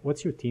now?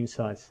 What's your team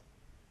size?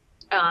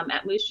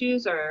 At Moose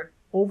Shoes or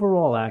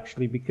Overall,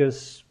 actually,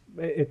 because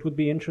it would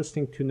be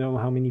interesting to know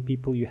how many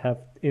people you have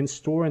in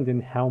store, and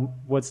then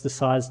what's the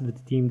size of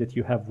the team that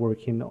you have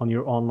working on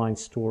your online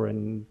store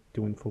and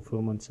doing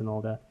fulfillments and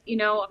all that.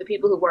 the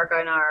people who work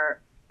on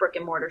our brick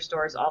and mortar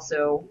stores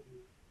also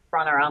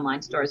run our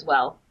online store as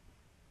well.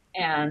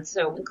 And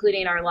so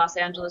including our Los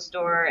Angeles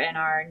store and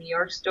our New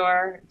York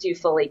store do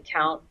fully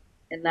count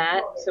in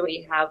that. So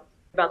we have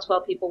about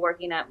 12 people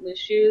working at Moose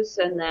Shoes,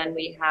 and then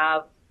we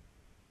have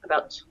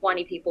about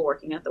 20 people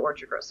working at the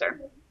Orchard Grocer.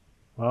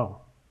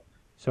 Wow.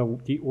 So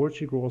the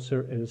Orchard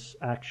Grocer is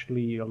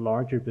actually a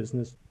larger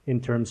business in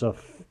terms of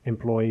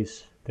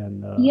employees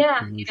than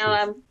Yeah, Moose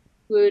Shoes.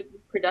 food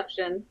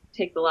production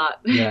takes a lot.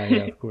 Yeah,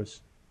 of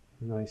course.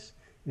 Nice.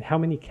 How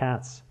many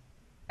cats?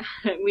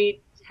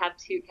 We have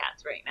 2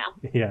 cats right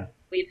now. Yeah.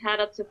 We've had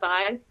up to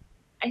 5.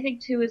 I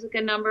think 2 is a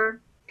good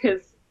number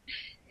because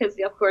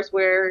of course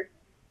we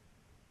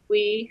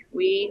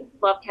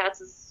love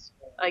cats as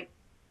like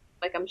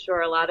I'm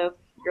sure a lot of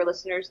your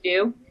listeners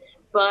do,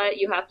 but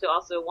you have to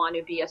also want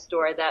to be a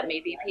store that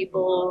maybe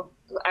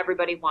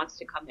everybody wants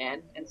to come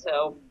in, and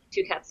so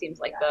 2 cats seems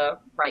like the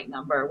right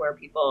number where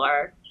people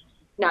are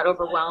not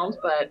overwhelmed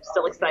but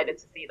still excited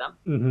to see them.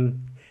 Mm-hmm.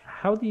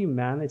 How do you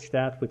manage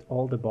that with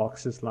all the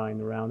boxes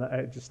lying around?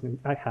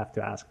 I have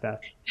to ask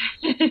that.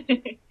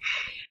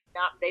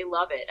 They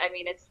love it. I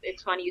mean,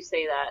 it's funny you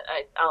say that.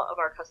 All of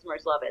our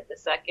customers love it. The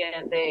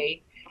second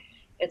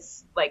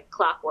it's like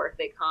clockwork.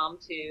 They come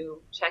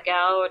to check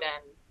out,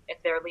 and if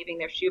they're leaving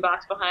their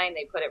shoebox behind,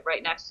 they put it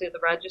right next to the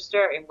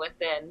register, and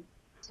within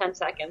 10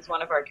 seconds,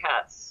 one of our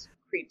cats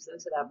creeps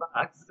into that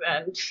box.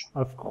 And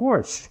Of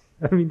course.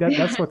 I mean,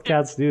 that's what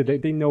cats do.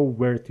 They know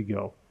where to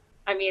go.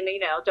 I mean,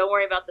 don't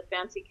worry about the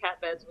fancy cat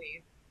beds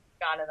we've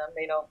got in them.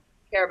 They don't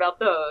care about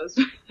those,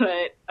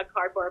 but a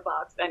cardboard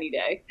box any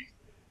day.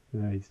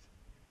 Nice.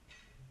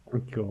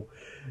 Cool.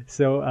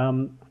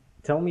 So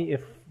tell me,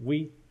 if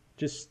we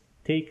just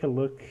take a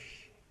look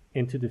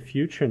into the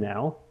future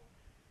now,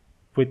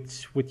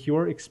 with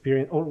your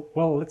experience, or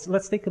well,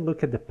 let's take a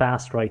look at the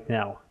past right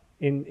now.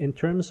 In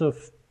terms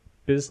of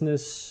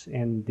business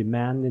and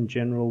demand in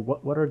general,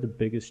 what are the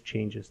biggest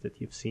changes that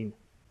you've seen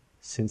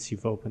since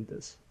you've opened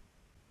this?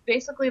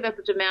 Basically, that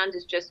the demand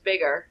is just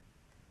bigger,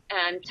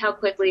 and how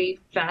quickly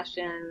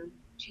fashion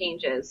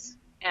changes.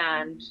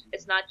 And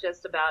it's not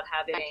just about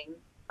having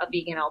a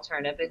vegan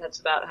alternative. It's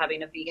about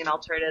having a vegan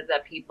alternative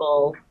that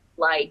people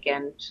like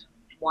and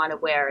want to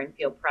wear and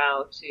feel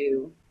proud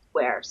to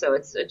wear. So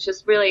it's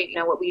just really,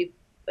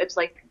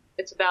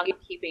 it's about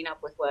keeping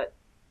up with what,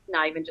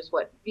 not even just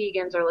what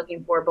vegans are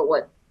looking for, but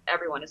what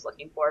everyone is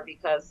looking for,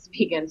 because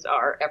vegans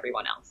are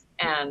everyone else.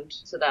 And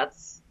so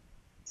that's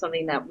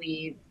something that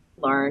we've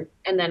learned.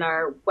 And then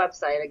our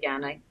website,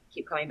 again, I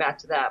keep coming back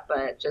to that,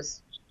 but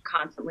just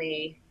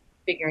constantly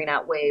figuring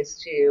out ways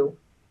to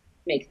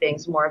make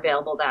things more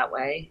available that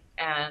way.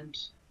 And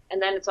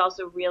then it's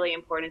also really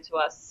important to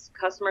us.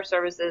 Customer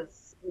service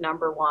is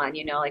number one.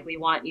 We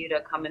want you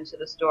to come into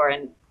the store,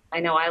 and I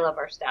know I love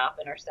our staff,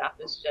 and our staff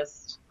is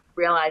just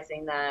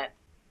realizing that,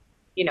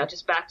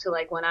 just back to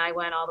when I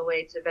went all the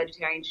way to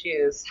vegetarian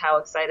shoes, how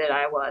excited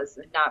I was,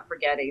 and not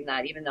forgetting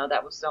that even though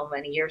that was so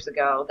many years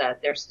ago,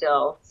 that there's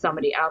still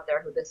somebody out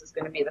there who this is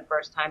going to be the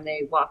first time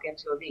they walk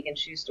into a vegan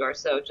shoe store.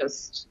 So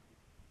just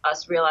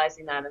us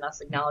realizing that and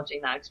us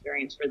acknowledging that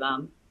experience for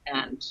them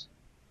and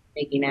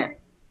making it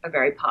a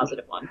very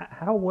positive one.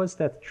 How was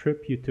that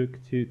trip you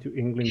took to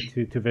England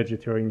to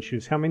vegetarian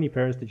shoes? How many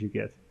pairs did you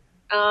get?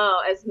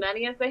 Oh, as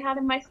many as they had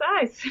in my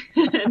size.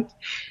 And,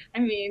 I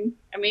mean,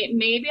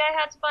 maybe I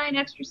had to buy an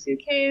extra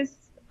suitcase.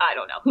 I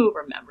don't know. Who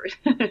remembers?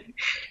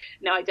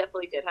 No, I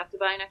definitely did have to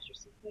buy an extra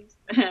suitcase.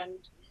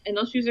 And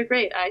those shoes are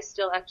great. I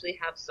still actually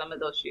have some of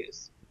those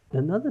shoes.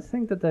 Another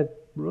thing that I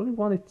really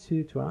wanted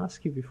to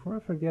ask you before I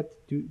forget,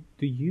 do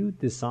you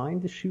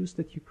design the shoes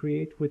that you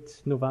create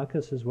with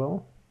Novacus as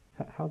well?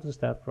 How does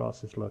that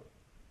process look?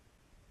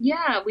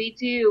 Yeah, we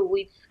do.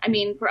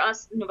 For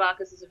us,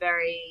 Novacus is a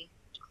very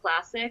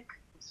classic.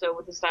 So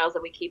with the styles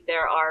that we keep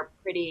there are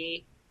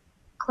pretty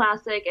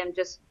classic and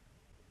just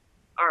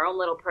our own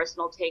little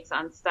personal takes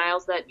on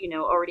styles that,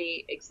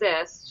 already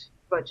exist,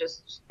 but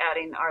just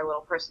adding our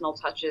little personal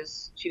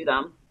touches to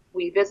them.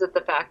 We visit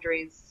the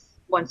factories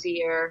once a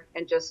year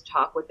and just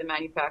talk with the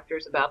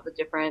manufacturers about the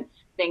different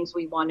things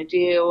we want to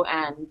do,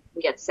 and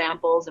we get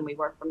samples and we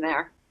work from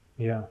there.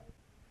 Yeah.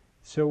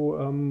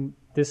 So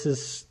this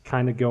is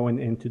kind of going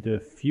into the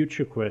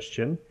future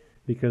question,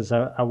 because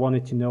I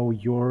wanted to know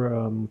your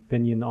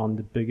opinion on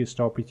the biggest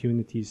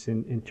opportunities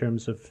in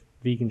terms of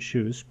vegan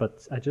shoes.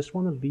 But I just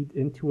want to lead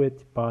into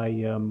it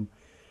by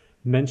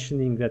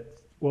mentioning that,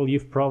 well,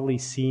 you've probably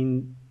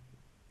seen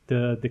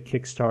the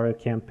Kickstarter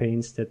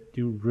campaigns that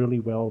do really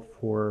well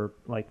for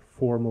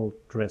formal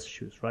dress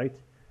shoes, right?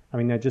 I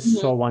mean, I just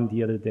saw one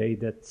the other day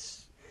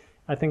that's,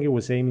 I think it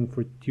was aiming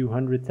for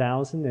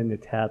 200,000 and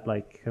it had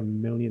like 1.5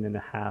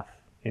 million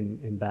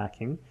in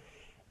backing.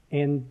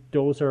 And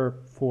those are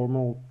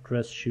formal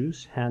dress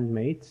shoes,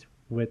 handmade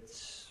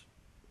with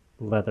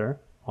leather,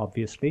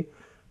 obviously.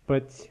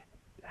 But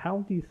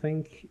how do you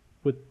think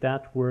would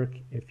that work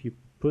if you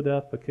put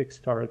up a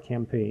Kickstarter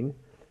campaign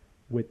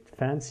with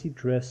fancy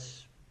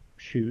dress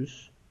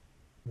shoes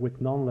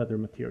with non-leather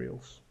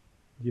materials?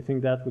 Do you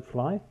think that would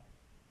fly?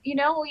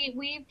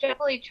 We've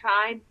definitely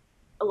tried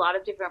a lot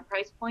of different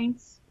price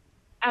points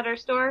at our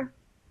store,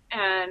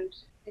 and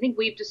I think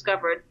we've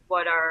discovered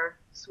what our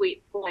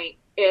sweet point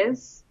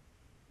is.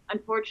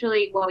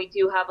 Unfortunately, when we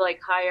do have like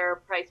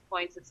higher price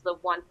points, it's the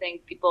one thing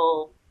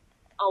people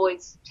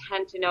always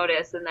tend to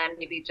notice, and then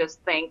maybe just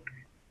make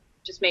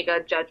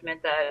a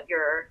judgment that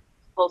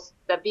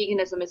that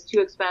veganism is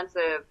too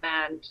expensive,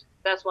 and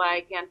that's why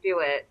I can't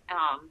do it.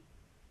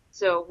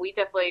 So we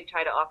definitely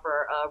try to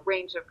offer a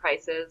range of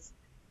prices,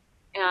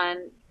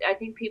 and I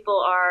think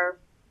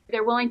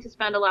they're willing to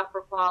spend a lot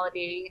for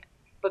quality,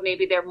 but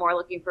maybe they're more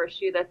looking for a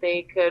shoe that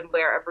they could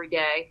wear every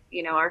day.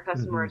 Our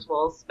customers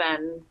will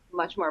spend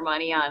much more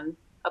money on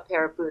a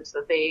pair of boots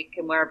that they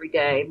can wear every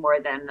day more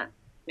than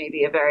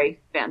maybe a very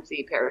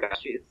fancy pair of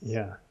shoes.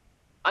 Yeah.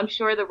 I'm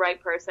sure the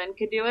right person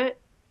could do it.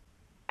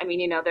 I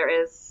mean,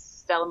 there is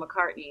Stella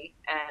McCartney,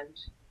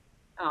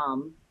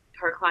 and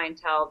her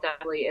clientele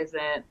definitely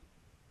isn't,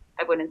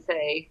 I wouldn't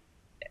say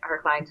her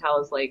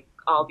clientele is like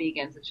all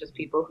vegans. It's just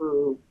people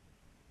who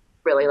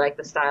really like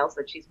the styles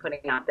that she's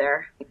putting out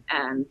there.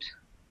 And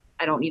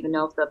I don't even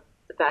know if the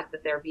fact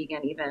that they're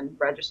vegan even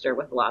register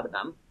with a lot of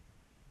them.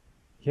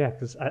 Yeah,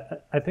 because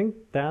I think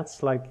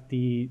that's like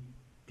the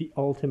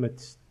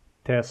ultimate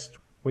test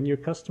when your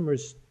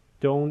customers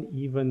don't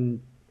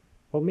even,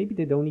 well, maybe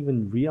they don't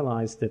even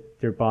realize that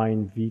they're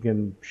buying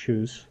vegan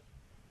shoes.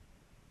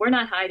 We're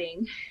not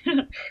hiding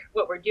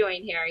what we're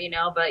doing here,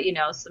 but,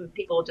 some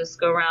people just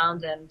go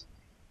around and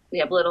we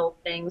have little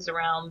things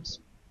around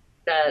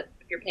that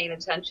if you're paying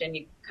attention,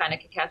 you kind of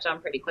can catch on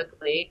pretty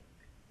quickly.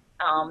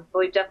 But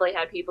we've definitely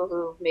had people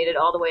who've made it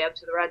all the way up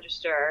to the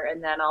register,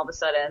 and then all of a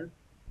sudden,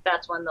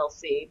 that's when they'll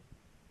see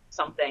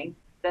something.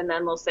 And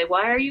then they'll say,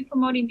 why are you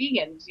promoting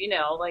vegans?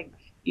 Like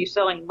you're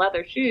selling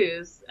leather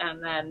shoes,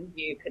 and then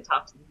you could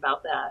talk to them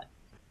about that.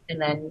 And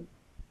then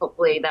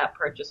hopefully that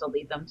purchase will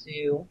lead them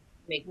to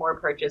make more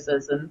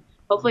purchases, and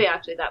hopefully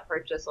actually that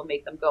purchase will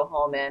make them go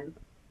home and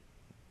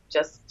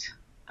just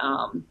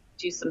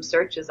do some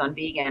searches on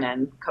vegan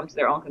and come to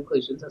their own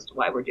conclusions as to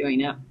why we're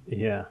doing it.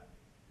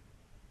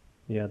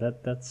 Yeah,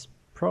 that's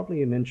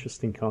probably an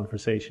interesting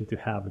conversation to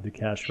have at the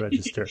cash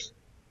register.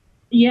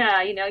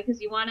 Yeah,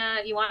 because you wanna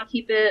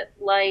keep it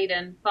light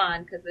and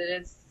fun, because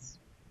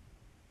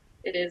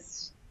it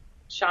is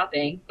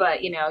shopping,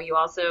 but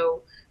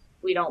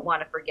we don't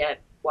want to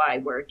forget why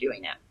we're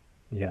doing it.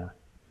 Yeah.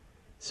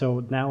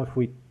 So now if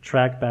we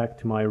track back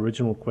to my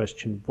original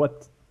question,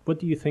 what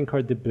do you think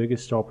are the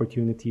biggest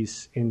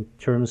opportunities in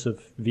terms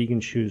of vegan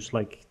shoes?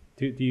 Like,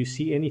 do you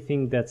see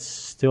anything that's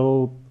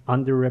still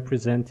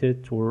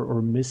underrepresented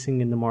or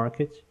missing in the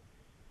market?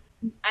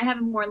 I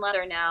haven't worn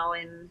leather now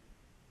in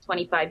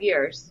 25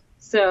 years.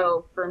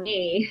 So for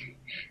me,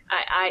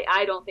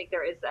 I don't think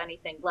there is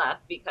anything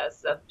left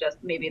because of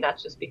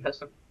that's just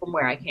because of from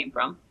where I came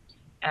from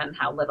and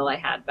how little I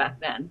had back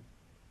then.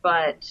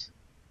 But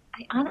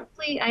I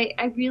honestly,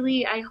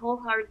 I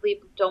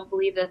wholeheartedly don't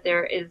believe that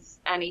there is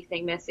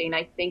anything missing.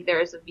 I think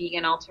there is a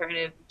vegan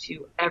alternative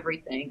to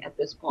everything at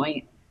this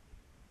point.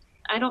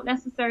 I don't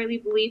necessarily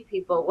believe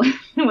people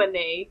when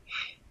they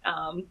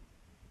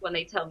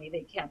tell me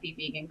they can't be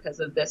vegan because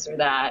of this or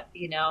that.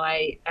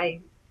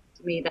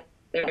 To me, that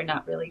they're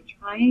not really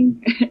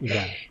trying.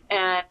 Yeah.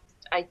 And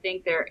I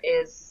think there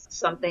is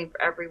something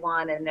for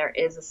everyone, and there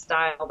is a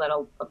style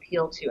that'll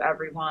appeal to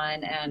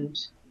everyone, and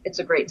it's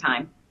a great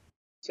time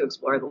to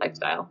explore the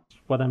lifestyle.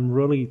 What I'm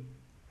really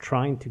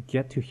trying to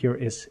get to here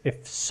is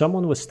if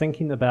someone was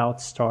thinking about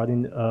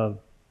starting a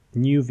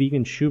new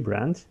vegan shoe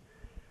brand,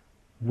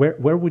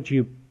 where would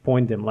you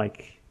point them?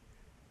 Like,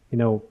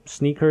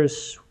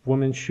 sneakers,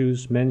 women's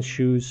shoes, men's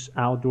shoes,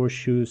 outdoor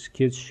shoes,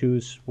 kids'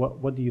 shoes.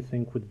 What do you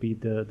think would be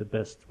the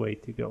best way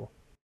to go?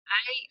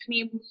 I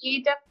mean,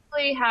 we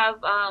definitely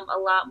have a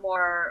lot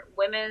more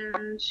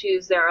women's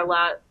shoes. There are a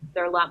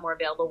lot more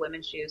available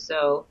women's shoes.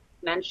 So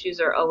men's shoes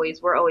we're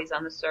always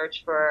on the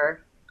search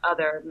for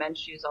other men's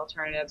shoes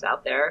alternatives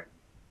out there.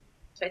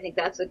 So I think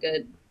that's a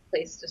good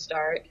place to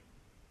start.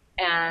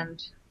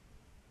 And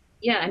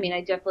yeah, I mean, I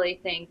definitely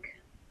think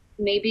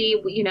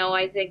maybe,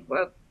 I think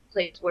a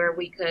place where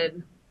we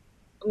could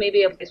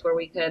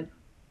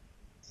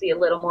see a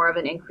little more of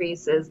an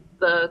increase is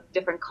the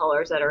different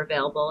colors that are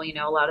available.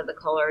 A lot of the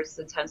colors,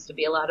 it tends to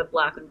be a lot of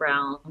black and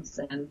browns,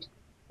 and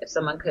if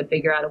someone could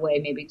figure out a way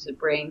maybe to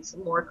bring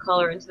some more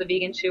color into the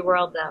vegan shoe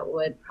world, that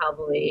would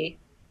probably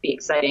be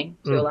exciting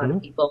to a lot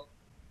of people.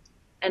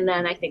 And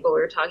then I think what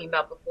we were talking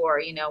about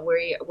before,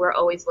 we're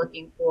always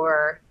looking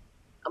for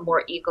a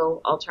more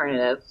eco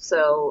alternative.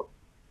 So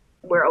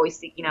we're always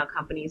seeking out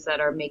companies that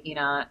are making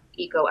a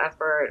eco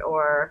effort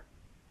or,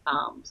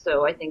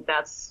 so I think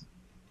that's,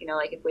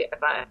 like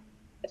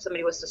if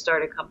somebody was to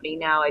start a company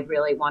now, I'd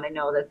really want to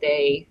know that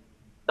they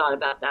thought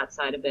about that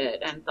side of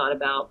it and thought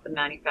about the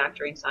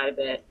manufacturing side of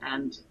it.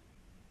 And,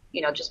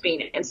 just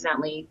being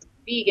instantly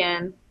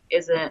vegan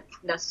isn't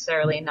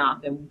necessarily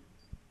enough. And,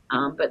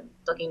 but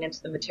looking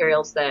into the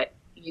materials that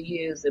you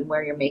use and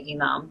where you're making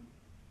them,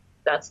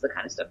 that's the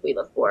kind of stuff we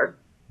look for.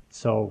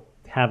 So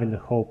having the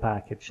whole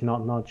package,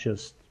 not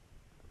just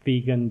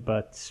vegan,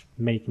 but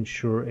making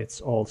sure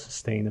it's all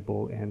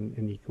sustainable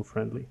and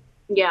eco-friendly.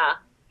 Yeah.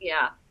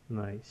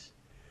 Nice.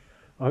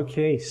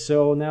 Okay,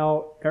 so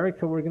now,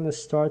 Erica, we're going to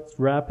start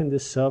wrapping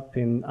this up,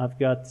 and I've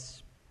got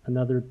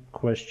another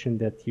question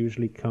that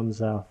usually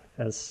comes off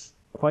as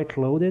quite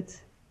loaded,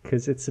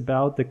 because it's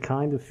about the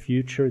kind of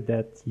future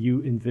that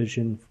you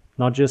envision,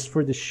 not just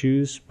for the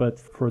shoes, but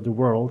for the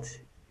world,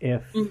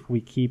 if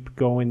we keep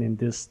going in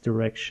this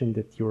direction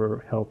that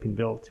you're helping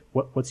build.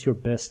 What's your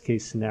best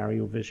case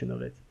scenario vision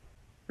of it?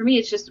 For me,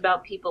 it's just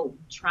about people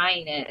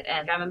trying it.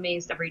 And I'm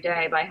amazed every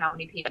day by how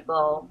many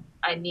people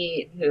I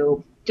meet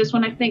who, just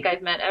when I think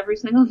I've met every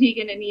single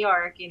vegan in New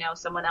York,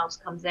 someone else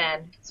comes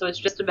in. So it's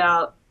just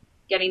about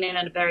getting in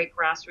at a very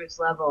grassroots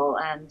level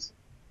and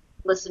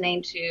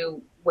listening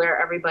to where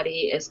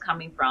everybody is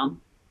coming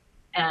from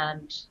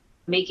and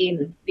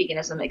making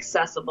veganism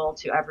accessible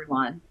to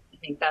everyone. I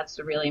think that's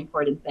a really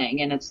important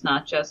thing. And it's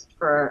not just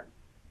for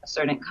a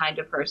certain kind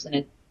of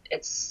person.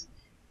 It's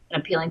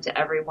appealing to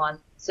everyone.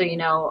 So,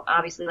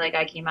 obviously, like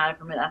I came at it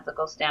from an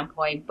ethical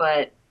standpoint,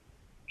 but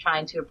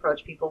trying to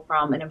approach people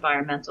from an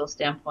environmental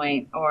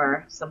standpoint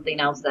or something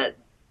else that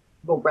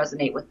will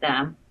resonate with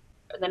them.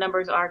 The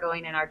numbers are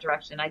going in our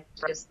direction.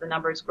 The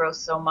numbers grow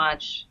so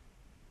much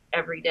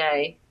every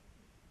day.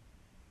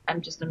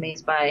 I'm just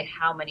amazed by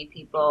how many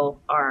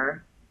people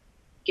are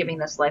giving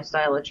this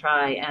lifestyle a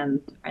try and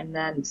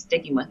then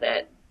sticking with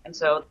it. And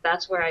so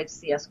that's where I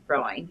see us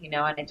growing, and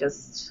I think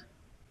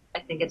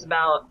it's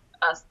about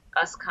us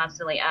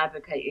constantly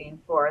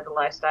advocating for the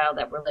lifestyle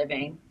that we're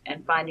living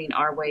and finding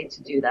our way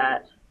to do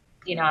that.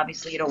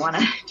 Obviously you don't want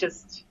to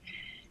just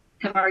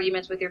have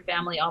arguments with your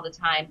family all the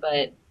time,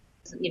 but,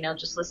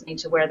 just listening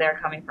to where they're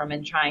coming from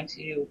and trying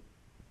to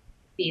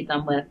feed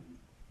them with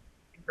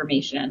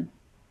information.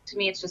 To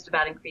me, it's just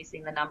about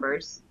increasing the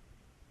numbers.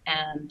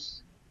 And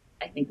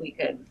I think we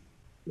could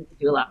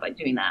do a lot by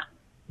doing that.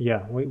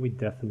 Yeah, we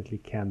definitely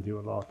can do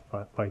a lot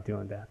by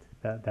doing that.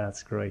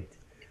 That's great.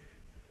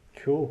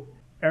 Cool.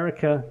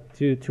 Erica,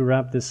 to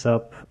wrap this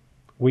up,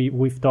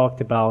 we've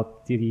talked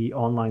about the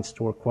online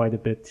store quite a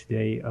bit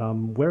today.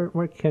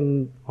 Where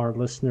can our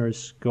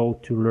listeners go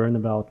to learn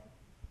about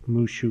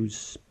Moose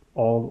Shoes,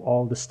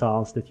 all the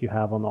styles that you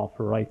have on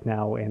offer right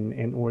now,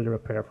 and order a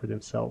pair for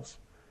themselves?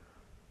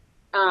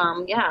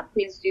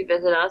 Please do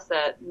visit us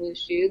at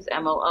Mooseshoes,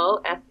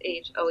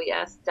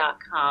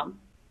 MOOSHOES.com.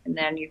 And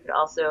then you could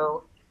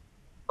also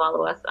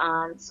follow us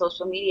on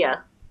social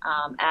media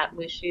at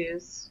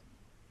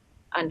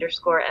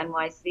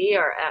Mooseshoes_NYC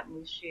or at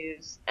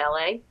Mooseshoes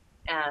LA,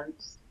 and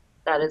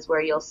that is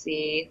where you'll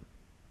see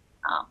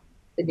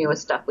the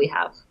newest stuff we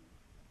have.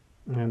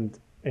 And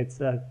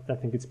it's I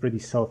think it's pretty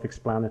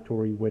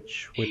self-explanatory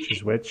which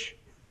is which.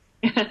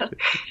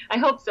 I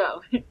hope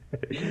so.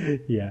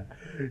 Yeah,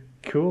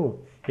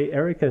 cool. Hey,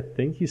 Erica,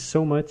 thank you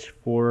so much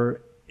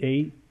for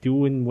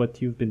doing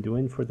what you've been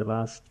doing for the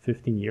last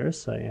 15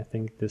 years. I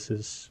think this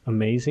is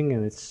amazing,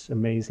 and it's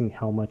amazing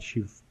how much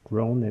you've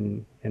grown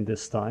in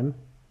this time,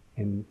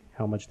 and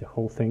how much the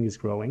whole thing is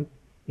growing.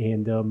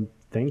 And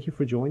thank you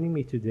for joining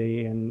me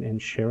today and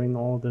sharing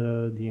all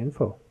the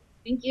info.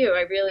 Thank you.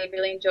 I really,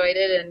 really enjoyed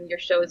it, and your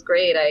show is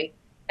great. I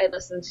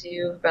listened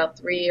to about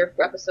 3 or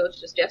 4 episodes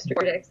just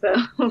yesterday, so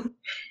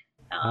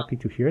happy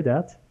to hear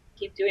that.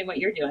 Keep doing what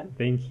you're doing.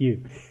 Thank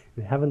you.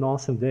 Have an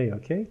awesome day,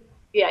 okay?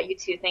 Yeah, you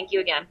too. Thank you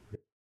again.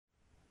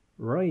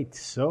 Right,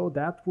 so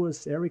that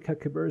was Erica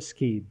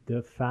Kubersky,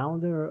 the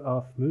founder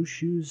of Moose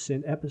Shoes,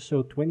 in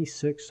episode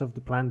 26 of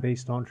the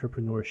Plant-Based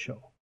Entrepreneur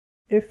Show.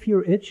 If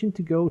you're itching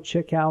to go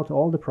check out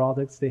all the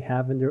products they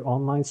have in their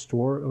online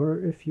store,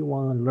 or if you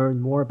want to learn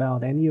more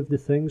about any of the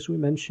things we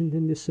mentioned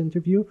in this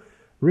interview,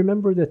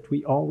 remember that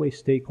we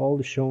always take all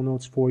the show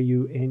notes for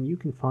you, and you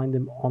can find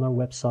them on our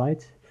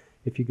website.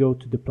 If you go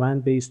to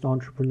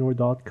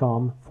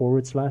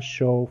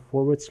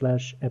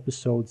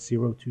theplantbasedentrepreneur.com/show/episode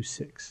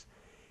 026.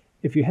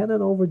 If you head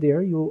on over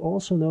there, you'll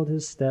also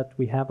notice that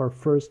we have our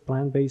first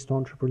Plant-Based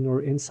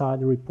Entrepreneur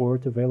Insider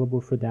Report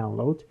available for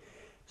download.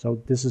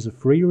 So this is a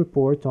free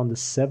report on the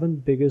 7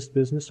 biggest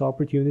business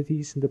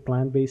opportunities in the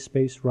plant-based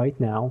space right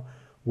now,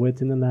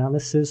 with an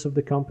analysis of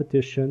the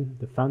competition,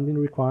 the funding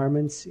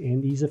requirements,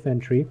 and ease of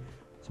entry.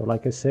 So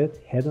like I said,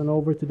 head on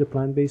over to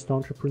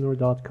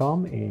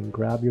theplantbasedentrepreneur.com and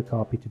grab your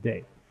copy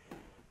today.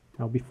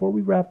 Now, before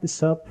we wrap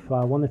this up,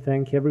 I want to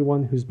thank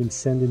everyone who's been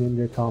sending in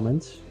their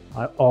comments.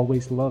 I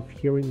always love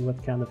hearing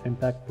what kind of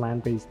impact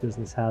plant-based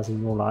business has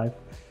in your life.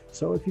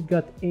 So if you've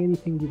got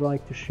anything you'd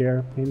like to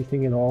share,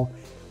 anything at all,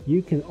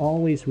 you can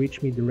always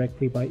reach me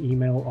directly by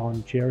email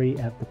on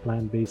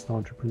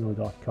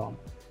jerry@theplantbasedentrepreneur.com.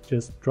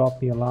 Just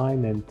drop me a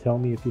line and tell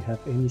me if you have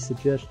any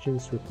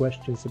suggestions or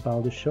questions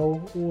about the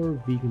show or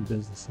vegan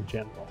business in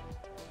general.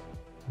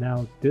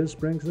 Now, this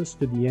brings us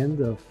to the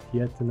end of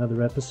yet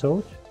another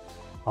episode.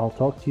 I'll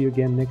talk to you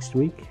again next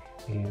week,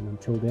 and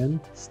until then,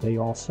 stay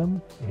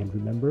awesome, and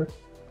remember,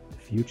 the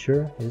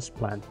future is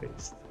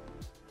plant-based.